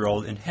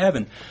 14-year-old in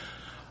heaven.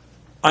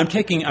 I'm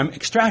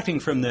extracting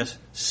from this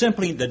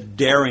simply the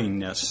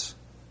daringness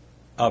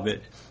of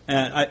it.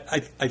 And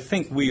I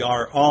think we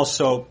are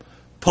also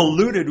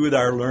polluted with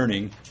our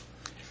learning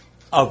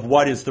of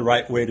what is the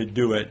right way to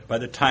do it. By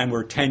the time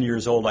we're 10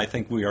 years old, I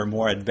think we are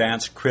more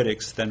advanced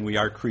critics than we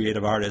are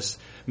creative artists.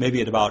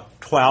 Maybe at about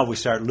 12 we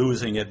start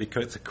losing it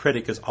because the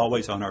critic is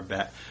always on our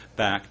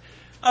back.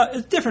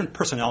 Different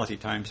personality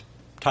types.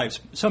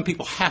 Some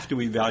people have to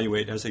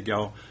evaluate as they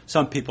go.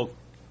 Some people,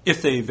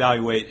 if they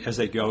evaluate as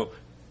they go,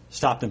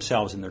 stop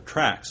themselves in their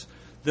tracks.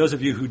 Those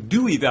of you who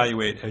do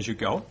evaluate as you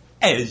go,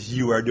 as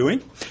you are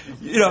doing,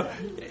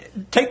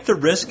 take the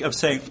risk of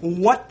saying,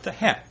 what the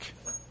heck?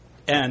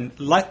 And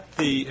let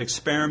the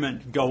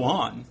experiment go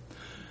on.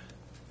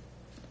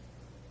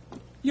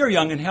 You're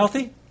young and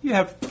healthy. You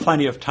have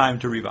plenty of time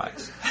to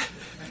revise.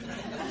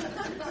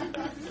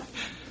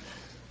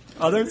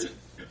 Others?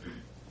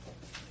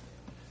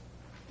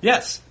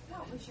 Yes?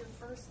 What was your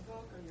first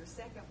book or your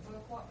second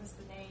book? What was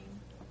the name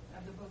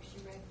of the books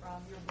you read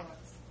from, your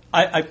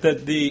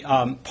books?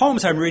 The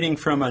poems I'm reading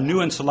from a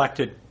new and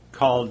selected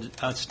called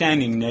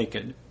Standing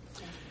Naked.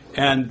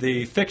 And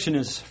the fiction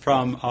is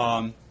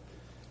from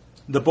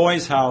The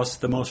Boys' House,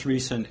 the most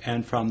recent,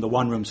 and from The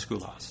One-Room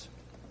Schoolhouse.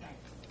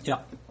 Yeah.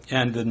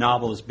 And the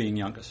novel is Being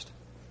Youngest.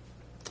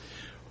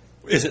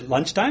 Is it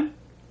lunchtime?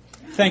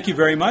 Thank you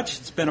very much.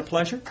 It's been a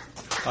pleasure.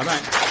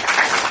 Bye-bye.